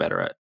I'm getting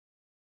better at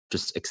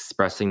just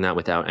expressing that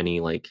without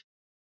any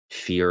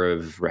fear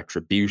of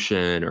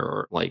retribution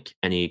or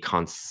any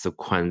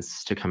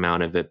consequence to come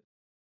out of it.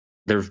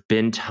 There've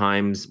been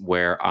times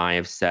where I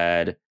have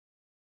said,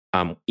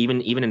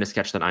 even in a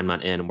sketch that I'm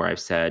not in, where I've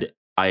said,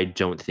 I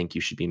don't think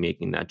you should be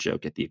making that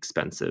joke at the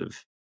expense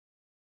of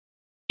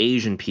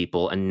Asian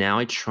people. And now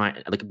I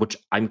try, which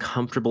I'm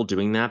comfortable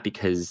doing that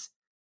because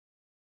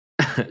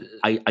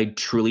I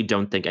truly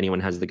don't think anyone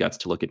has the guts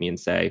to look at me and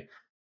say,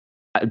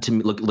 to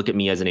look at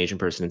me as an Asian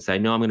person and say,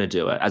 no, I'm going to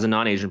do it. As a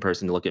non-Asian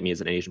person, to look at me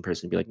as an Asian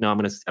person and be no, I'm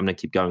going to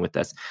keep going with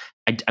this.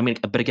 I mean,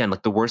 but again,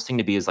 the worst thing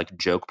to be is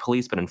joke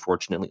police. But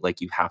unfortunately,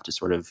 you have to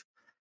sort of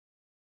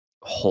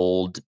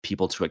hold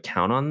people to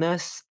account on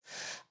this.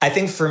 I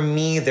think for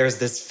me, there's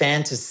this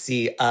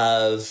fantasy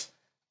of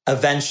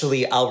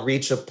eventually I'll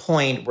reach a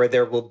point where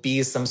there will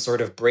be some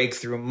sort of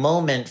breakthrough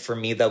moment for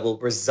me that will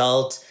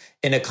result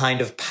in a kind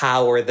of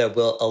power that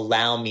will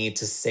allow me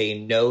to say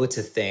no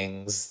to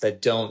things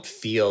that don't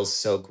feel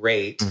so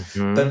great.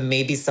 Mm-hmm. But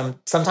maybe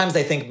sometimes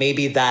I think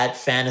maybe that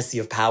fantasy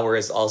of power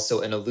is also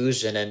an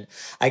illusion. And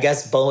I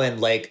guess, Bowen,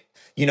 like,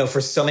 you know,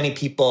 for so many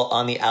people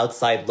on the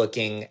outside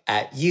looking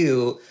at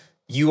you,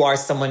 you are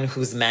someone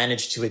who's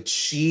managed to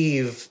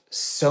achieve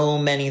so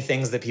many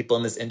things that people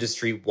in this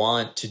industry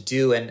want to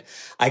do. And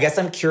I guess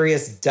I'm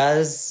curious,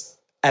 does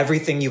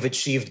everything you've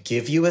achieved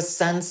give you a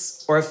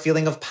sense or a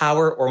feeling of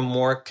power or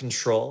more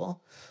control?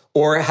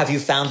 Or have you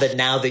found that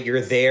now that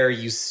you're there,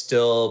 you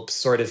still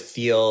sort of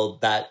feel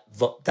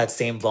that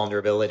same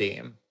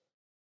vulnerability?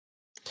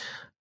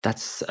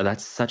 That's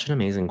such an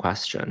amazing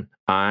question.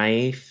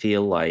 I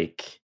feel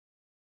like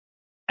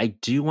I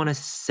do want to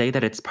say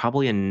that it's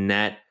probably a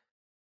net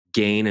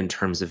gain in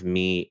terms of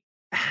me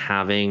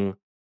having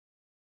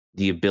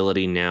the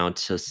ability now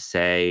to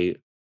say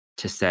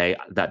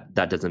that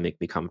doesn't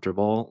make me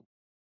comfortable.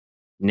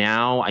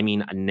 Now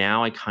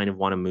I kind of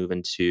want to move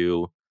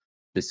into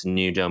this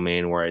new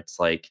domain where it's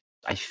like,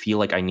 I feel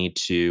like I need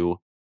to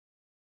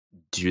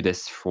do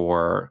this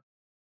for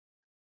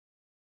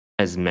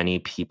as many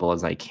people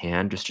as I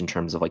can, just in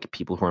terms of like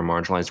people who are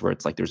marginalized, where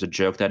it's like there's a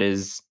joke that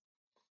is,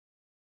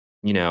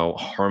 you know,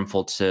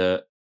 harmful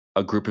to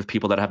a group of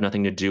people that have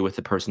nothing to do with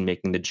the person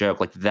making the joke.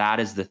 Like that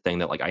is the thing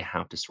that like I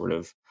have to sort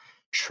of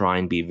try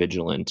and be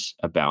vigilant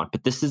about.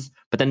 But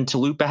then to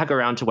loop back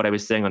around to what I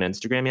was saying on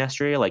Instagram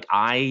yesterday, like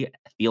I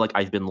feel like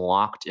I've been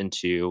locked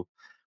into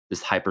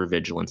this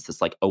hypervigilance, this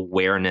like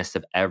awareness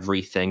of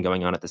everything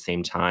going on at the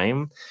same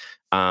time.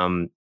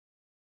 And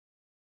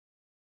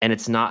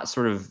it's not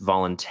sort of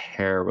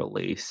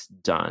voluntarily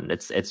done.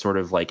 It's sort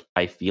of like,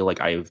 I feel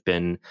like I've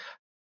been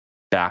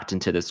backed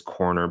into this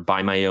corner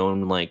by my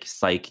own like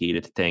psyche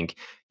to think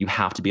you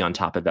have to be on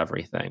top of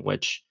everything,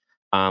 which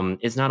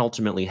is not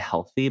ultimately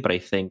healthy, but I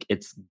think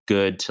it's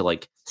good to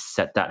like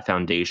set that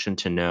foundation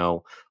to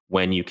know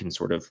when you can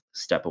sort of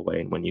step away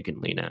and when you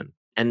can lean in.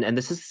 And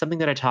this is something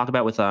that I talk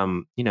about with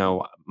you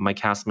know, my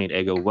castmate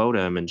Ego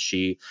Wodum, and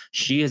she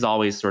has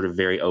always sort of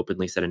very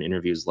openly said in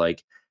interviews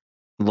like,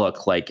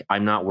 look, like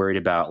I'm not worried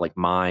about like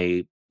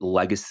my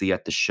legacy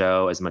at the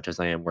show as much as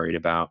I am worried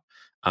about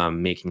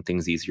making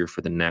things easier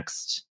for the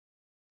next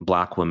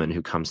Black woman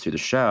who comes through the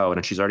show. And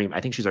I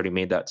think she's already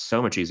made that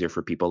so much easier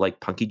for people like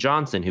Punky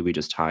Johnson, who we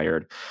just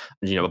hired,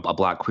 you know, a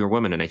Black queer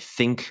woman. And I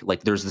think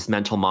like there's this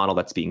mental model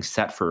that's being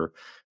set for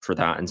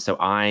that. And so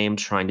I am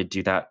trying to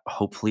do that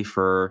hopefully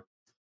for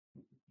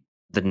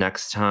the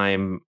next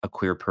time a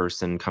queer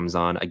person comes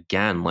on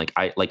again. Like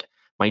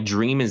my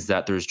dream is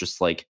that there's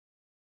just like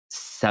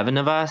 7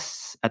 of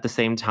us at the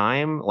same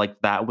time.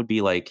 Like that would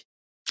be like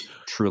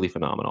truly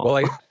phenomenal.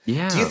 Well,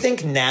 yeah. Do you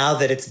think now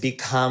that it's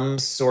become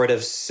sort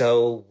of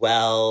so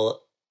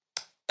well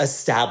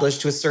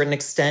established to a certain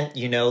extent,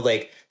 you know,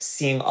 like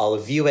seeing all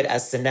of you at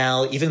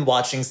SNL, even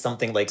watching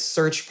something like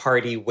Search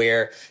Party,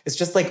 where it's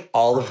just like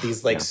all of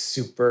these like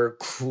super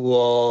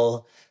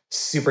cool,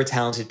 super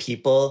talented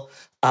people.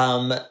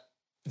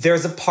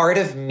 There's a part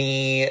of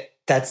me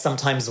that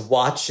sometimes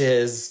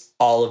watches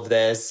all of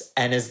this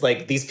and is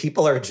like, these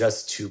people are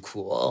just too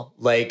cool.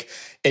 Like,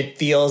 it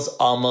feels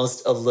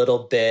almost a little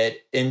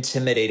bit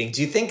intimidating.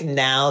 Do you think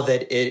now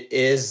that it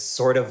is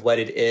sort of what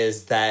it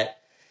is, that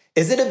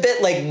is it a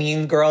bit like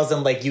Mean Girls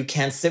and like you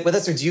can't sit with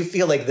us, or do you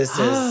feel like this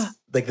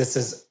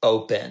is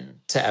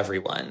open to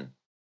everyone?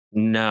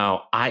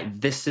 No,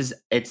 it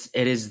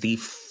is the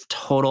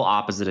total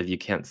opposite of You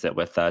Can't Sit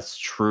With Us.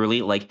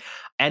 Truly, like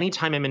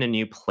anytime I'm in a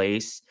new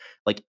place,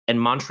 like in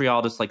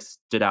Montreal, just like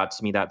stood out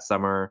to me that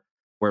summer,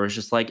 where it was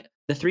just like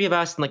the 3 of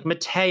us and like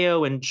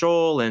Mateo and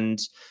Joel and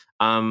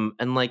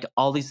like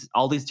all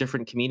these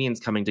different comedians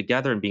coming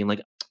together and being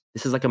like,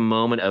 this is like a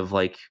moment of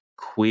like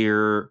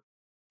queer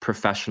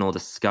professional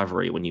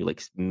discovery when you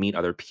like meet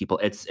other people.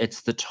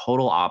 It's the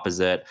total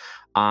opposite.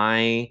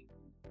 I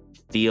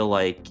feel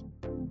like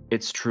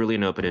it's truly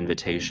an open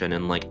invitation,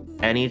 and like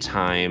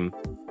anytime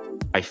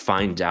I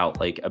find out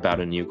like about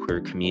a new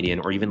queer comedian,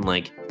 or even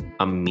like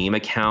a meme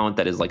account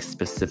that is like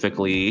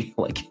specifically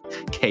like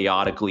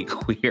chaotically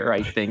queer,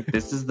 I think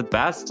this is the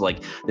best.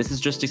 Like this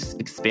is just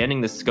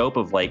expanding the scope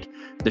of like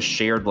the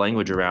shared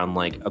language around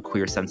like a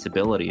queer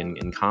sensibility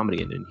in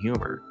comedy and in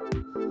humor.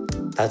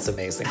 That's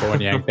amazing. Bowen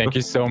Yang, thank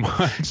you so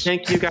much.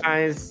 Thank you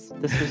guys.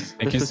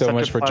 Thank you so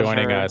much for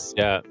joining us.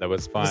 Yeah, that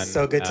was fun. It was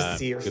so good to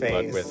see your good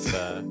face. Good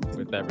luck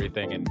with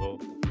everything, and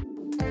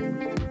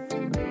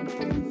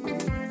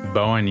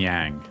Bowen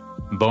Yang.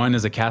 Bowen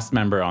is a cast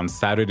member on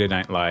Saturday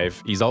Night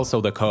Live. He's also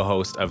the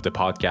co-host of the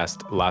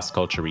podcast Las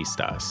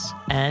Culturistas.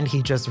 And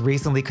he just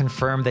recently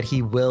confirmed that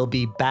he will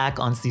be back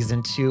on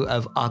season 2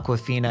 of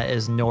Aquafina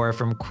is Nora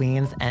from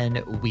Queens,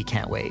 and we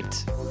can't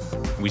wait.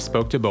 We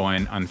spoke to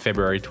Bowen on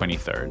February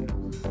 23rd.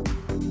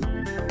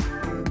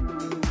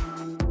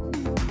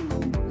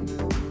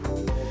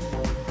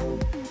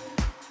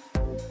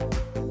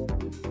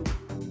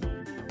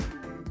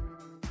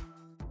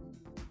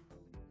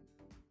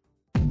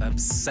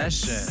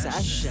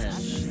 Obsession.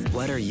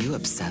 What are you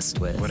obsessed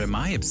with? What am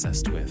I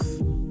obsessed with?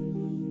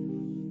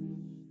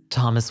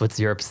 Thomas, what's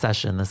your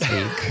obsession this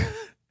week?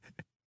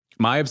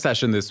 My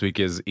obsession this week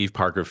is Eve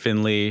Parker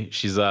Finley.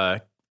 She's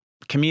a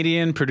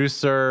comedian,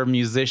 producer,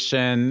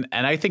 musician.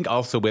 And I think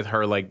also with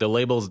her, like, the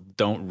labels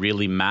don't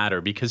really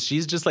matter because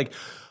she's just like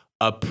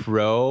a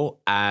pro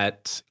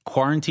at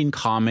quarantine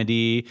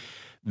comedy,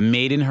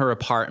 made in her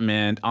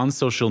apartment, on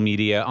social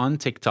media, on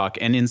TikTok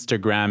and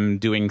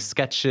Instagram, doing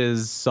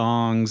sketches,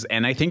 songs.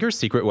 And I think her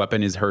secret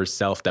weapon is her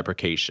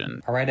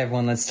self-deprecation. All right,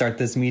 everyone, let's start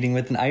this meeting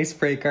with an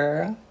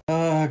icebreaker.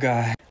 Oh,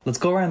 God. Let's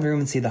go around the room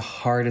and see the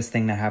hardest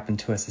thing that happened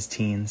to us as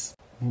teens.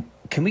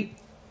 Can we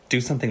do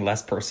something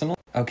less personal?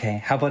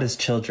 Okay, how about as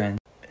children?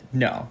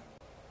 No.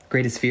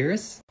 Greatest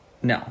fears?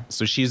 No.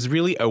 So she's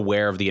really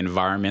aware of the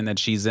environment that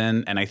she's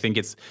in. And I think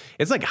it's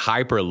like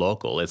hyper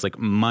local. It's like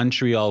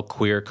Montreal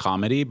queer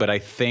comedy. But I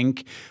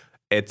think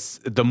it's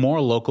the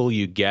more local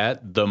you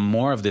get, the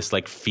more of this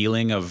like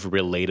feeling of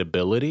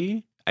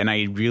relatability. And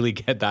I really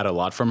get that a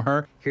lot from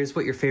her. Here's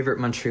what your favorite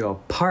Montreal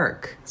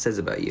park says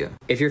about you.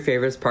 If your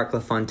favorite is Parc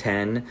La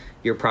Fontaine,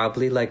 you're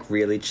probably like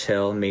really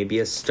chill, maybe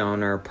a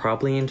stoner,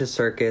 probably into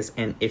circus.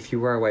 And if you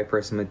were a white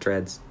person with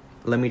dreads,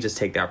 let me just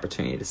take the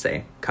opportunity to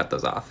say, cut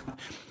those off.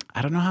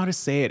 I don't know how to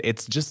say it.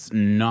 It's just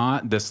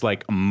not this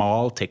like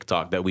mall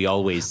TikTok that we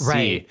always see.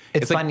 Right.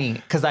 It's funny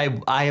because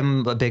I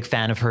am a big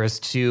fan of hers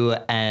too.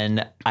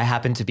 And I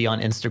happened to be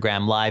on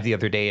Instagram Live the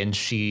other day and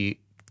she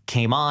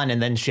came on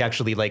and then she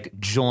actually like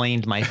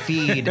joined my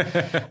feed.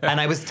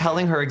 And I was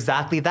telling her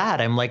exactly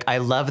that. I'm like, I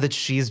love that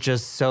she's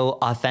just so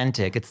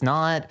authentic. It's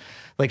not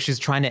like she's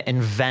trying to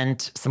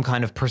invent some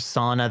kind of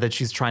persona that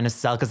she's trying to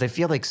sell. Because I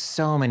feel like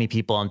so many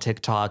people on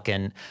TikTok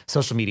and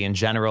social media in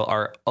general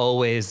are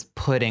always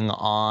putting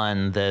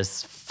on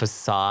this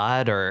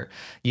facade or,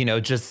 you know,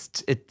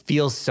 just it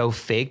feels so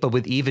fake. But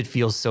with Eve, it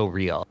feels so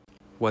real.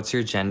 What's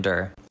your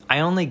gender? I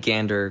only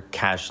gander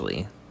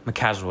casually. I'm a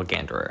casual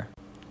ganderer.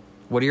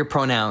 What are your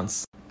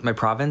pronouns? My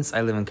province?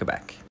 I live in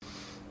Quebec.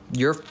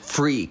 You're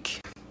freak.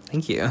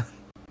 Thank you.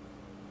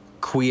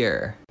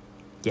 Queer.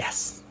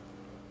 Yes.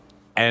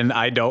 And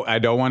I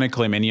don't want to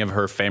claim any of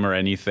her fame or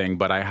anything,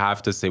 but I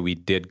have to say we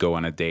did go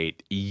on a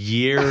date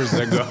years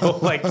ago,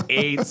 like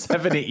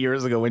 7, 8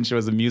 years ago when she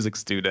was a music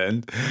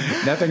student.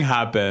 Nothing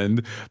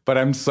happened, but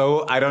I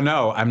don't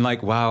know. I'm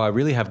like, wow, I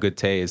really have good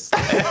taste.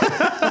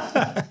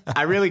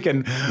 I really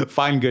can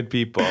find good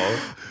people.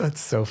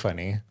 That's so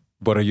funny.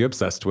 What are you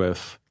obsessed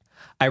with?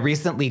 I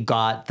recently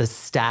got the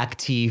Stack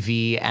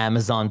TV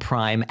Amazon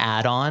Prime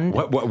add-on.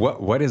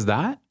 What is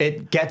that?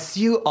 It gets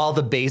you all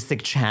the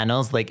basic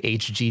channels like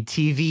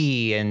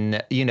HGTV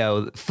and, you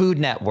know, Food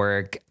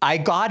Network. I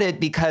got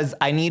it because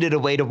I needed a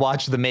way to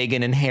watch the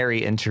Meghan and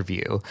Harry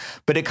interview.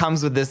 But it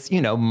comes with this,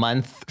 you know,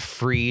 month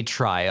free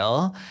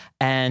trial.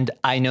 And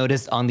I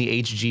noticed on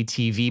the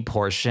HGTV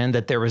portion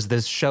that there was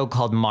this show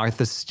called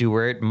Martha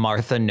Stewart,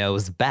 Martha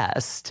Knows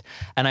Best.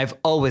 And I've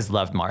always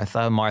loved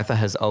Martha. Martha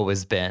has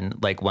always been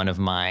like one of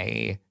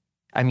my,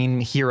 I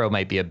mean, hero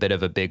might be a bit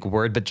of a big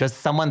word, but just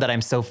someone that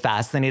I'm so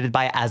fascinated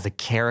by as a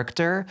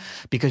character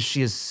because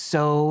she is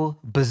so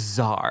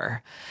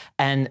bizarre.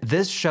 And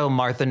this show,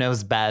 Martha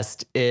Knows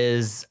Best,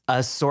 is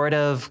a sort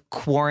of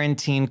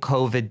quarantine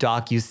COVID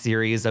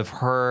docuseries of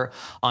her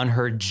on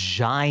her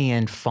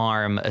giant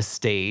farm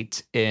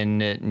estate in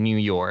New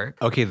York.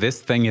 Okay,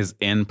 this thing is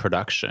in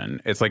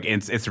production. It's like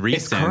it's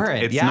recent. It's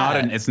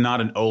current. It's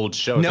not an old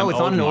show. No, it's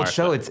not an old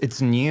show.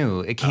 It's new.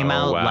 It came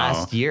out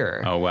last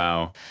year. Oh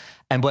wow.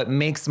 And what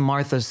makes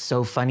Martha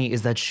so funny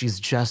is that she's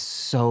just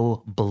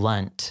so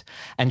blunt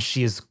and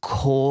she is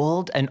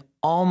cold and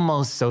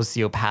almost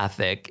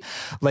sociopathic.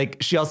 Like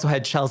she also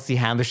had Chelsea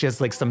Handler. She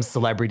has like some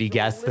celebrity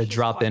guests that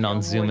drop in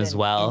on Zoom as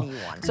well.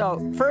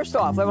 So first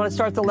off, I want to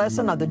start the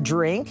lesson on the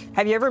drink.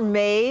 Have you ever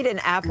made an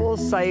apple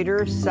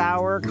cider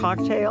sour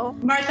cocktail?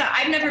 Martha,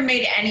 I've never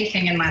made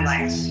anything in my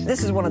life.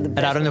 This is one of the best.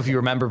 And I don't know if you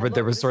remember, but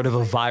there was sort of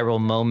a viral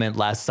moment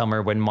last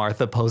summer when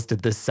Martha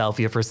posted this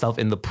selfie of herself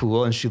in the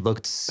pool and she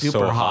looked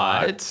super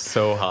hot.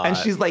 So hot. And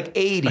she's like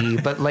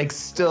 80, but like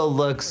still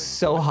looks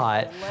so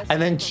hot.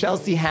 And then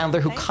Chelsea Handler,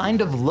 who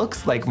kind of looks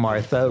like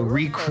Martha,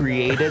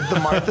 recreated the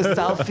Martha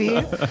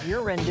selfie.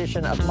 Your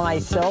rendition of my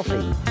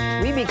selfie.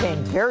 We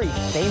became very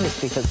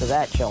famous because of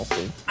that,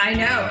 Chelsea. I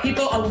know.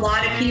 A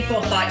lot of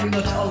people thought you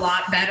looked a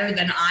lot better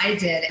than I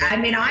did. I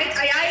mean,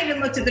 I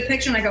even looked at the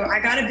picture and I go, I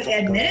gotta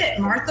admit it,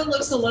 Martha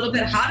looks a little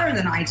bit hotter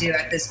than I do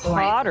at this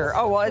point. Hotter?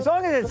 Oh, well, as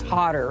long as it's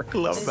hotter.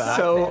 Love that.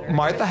 So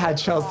Martha had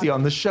Chelsea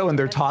on the show and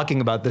they're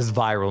talking about this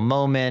viral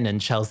moment and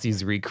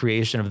Chelsea's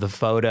recreation of the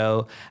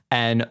photo.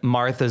 And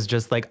Martha's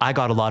just like, I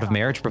got a lot of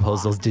marriage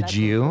proposals. Did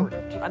you?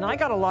 And I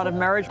got a lot of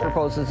marriage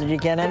proposals. Did you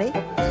get any?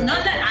 None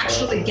that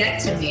actually get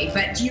to me,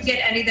 but do you get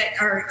any that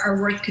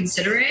are worth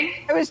considering?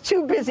 I was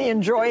too busy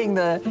enjoying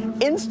the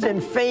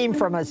instant fame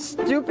from a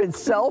stupid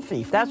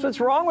selfie. That's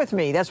what's wrong with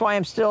me. That's why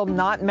I'm still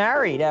not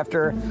married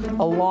after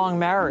a long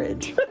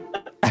marriage.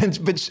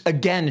 But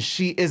again,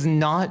 she is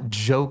not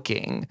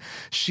joking.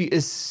 She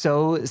is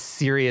so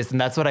serious.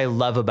 And that's what I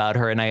love about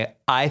her. And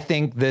I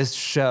think this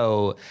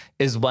show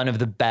is one of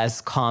the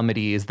best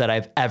comedies that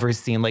I've ever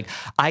seen. Like,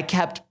 I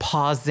kept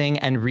pausing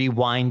and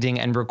rewinding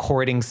and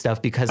recording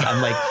stuff because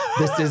I'm like,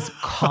 this is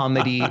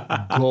comedy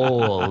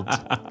gold.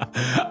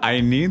 I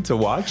need to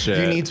watch it.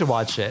 You need to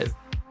watch it.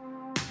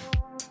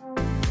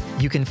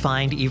 You can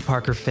find Eve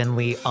Parker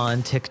Finley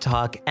on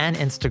TikTok and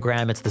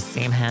Instagram. It's the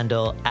same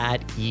handle, at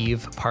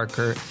Eve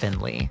Parker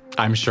Finley.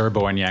 I'm sure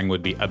Bowen Yang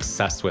would be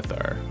obsessed with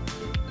her.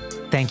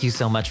 Thank you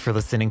so much for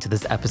listening to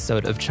this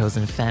episode of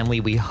Chosen Family.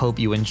 We hope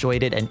you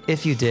enjoyed it. And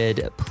if you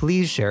did,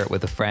 please share it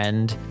with a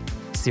friend.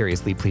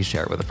 Seriously, please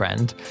share it with a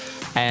friend.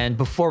 And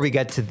before we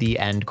get to the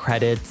end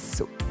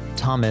credits,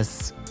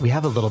 Thomas, we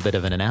have a little bit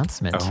of an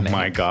announcement to make. Oh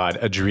my God,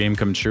 a dream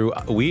come true.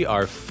 We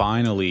are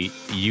finally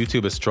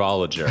YouTube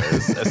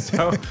astrologers.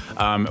 So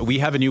we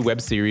have a new web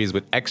series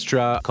with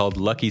Extra called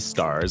Lucky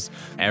Stars.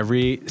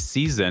 Every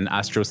season,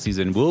 Astro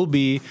season, we'll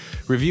be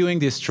reviewing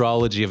the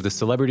astrology of the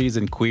celebrities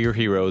and queer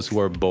heroes who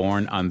are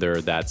born under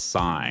that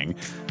sign.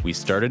 We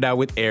started out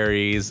with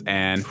Aries,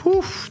 and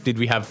whew, did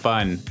we have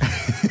fun.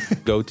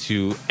 Go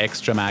to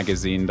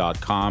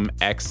extramagazine.com,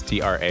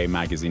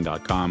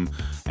 xtramagazine.com,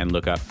 and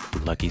look up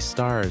Lucky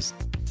Stars.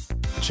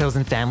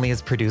 Chosen Family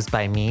is produced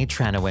by me,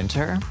 Tranna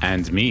Winter.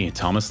 And me,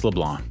 Thomas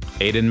LeBlanc.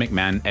 Aidan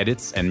McMahon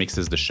edits and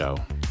mixes the show.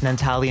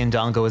 Nantali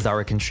Ndongo is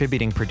our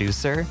contributing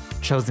producer.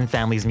 Chosen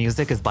Family's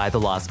music is by The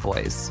Lost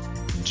Boys.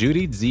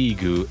 Judy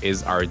Zigu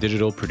is our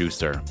digital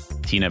producer.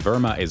 Tina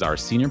Verma is our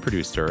senior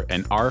producer,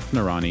 and Arf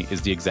Narani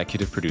is the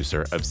executive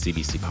producer of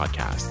CBC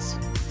Podcasts.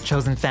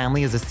 Chosen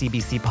Family is a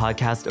CBC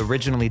podcast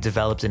originally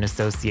developed in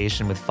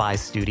association with Phi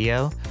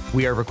Studio.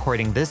 We are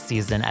recording this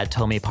season at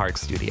Tomei Park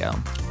Studio.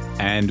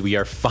 And we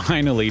are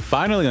finally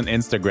on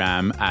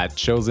Instagram at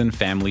Chosen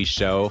Family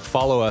Show.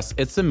 Follow us.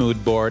 It's a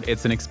mood board.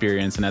 It's an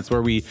experience. And that's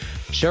where we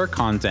share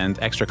content,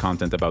 extra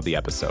content about the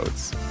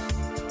episodes.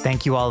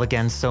 Thank you all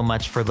again so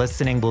much for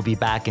listening. We'll be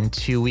back in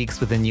 2 weeks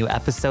with a new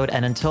episode.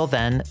 And until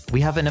then,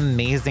 we have an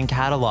amazing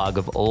catalog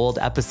of old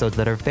episodes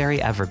that are very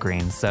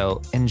evergreen.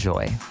 So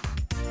enjoy.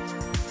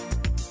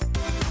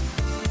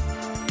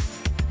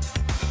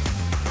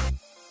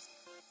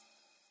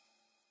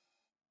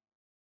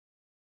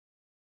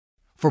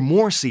 For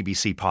more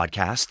CBC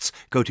podcasts,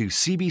 go to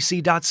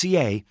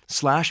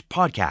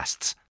cbc.ca/podcasts.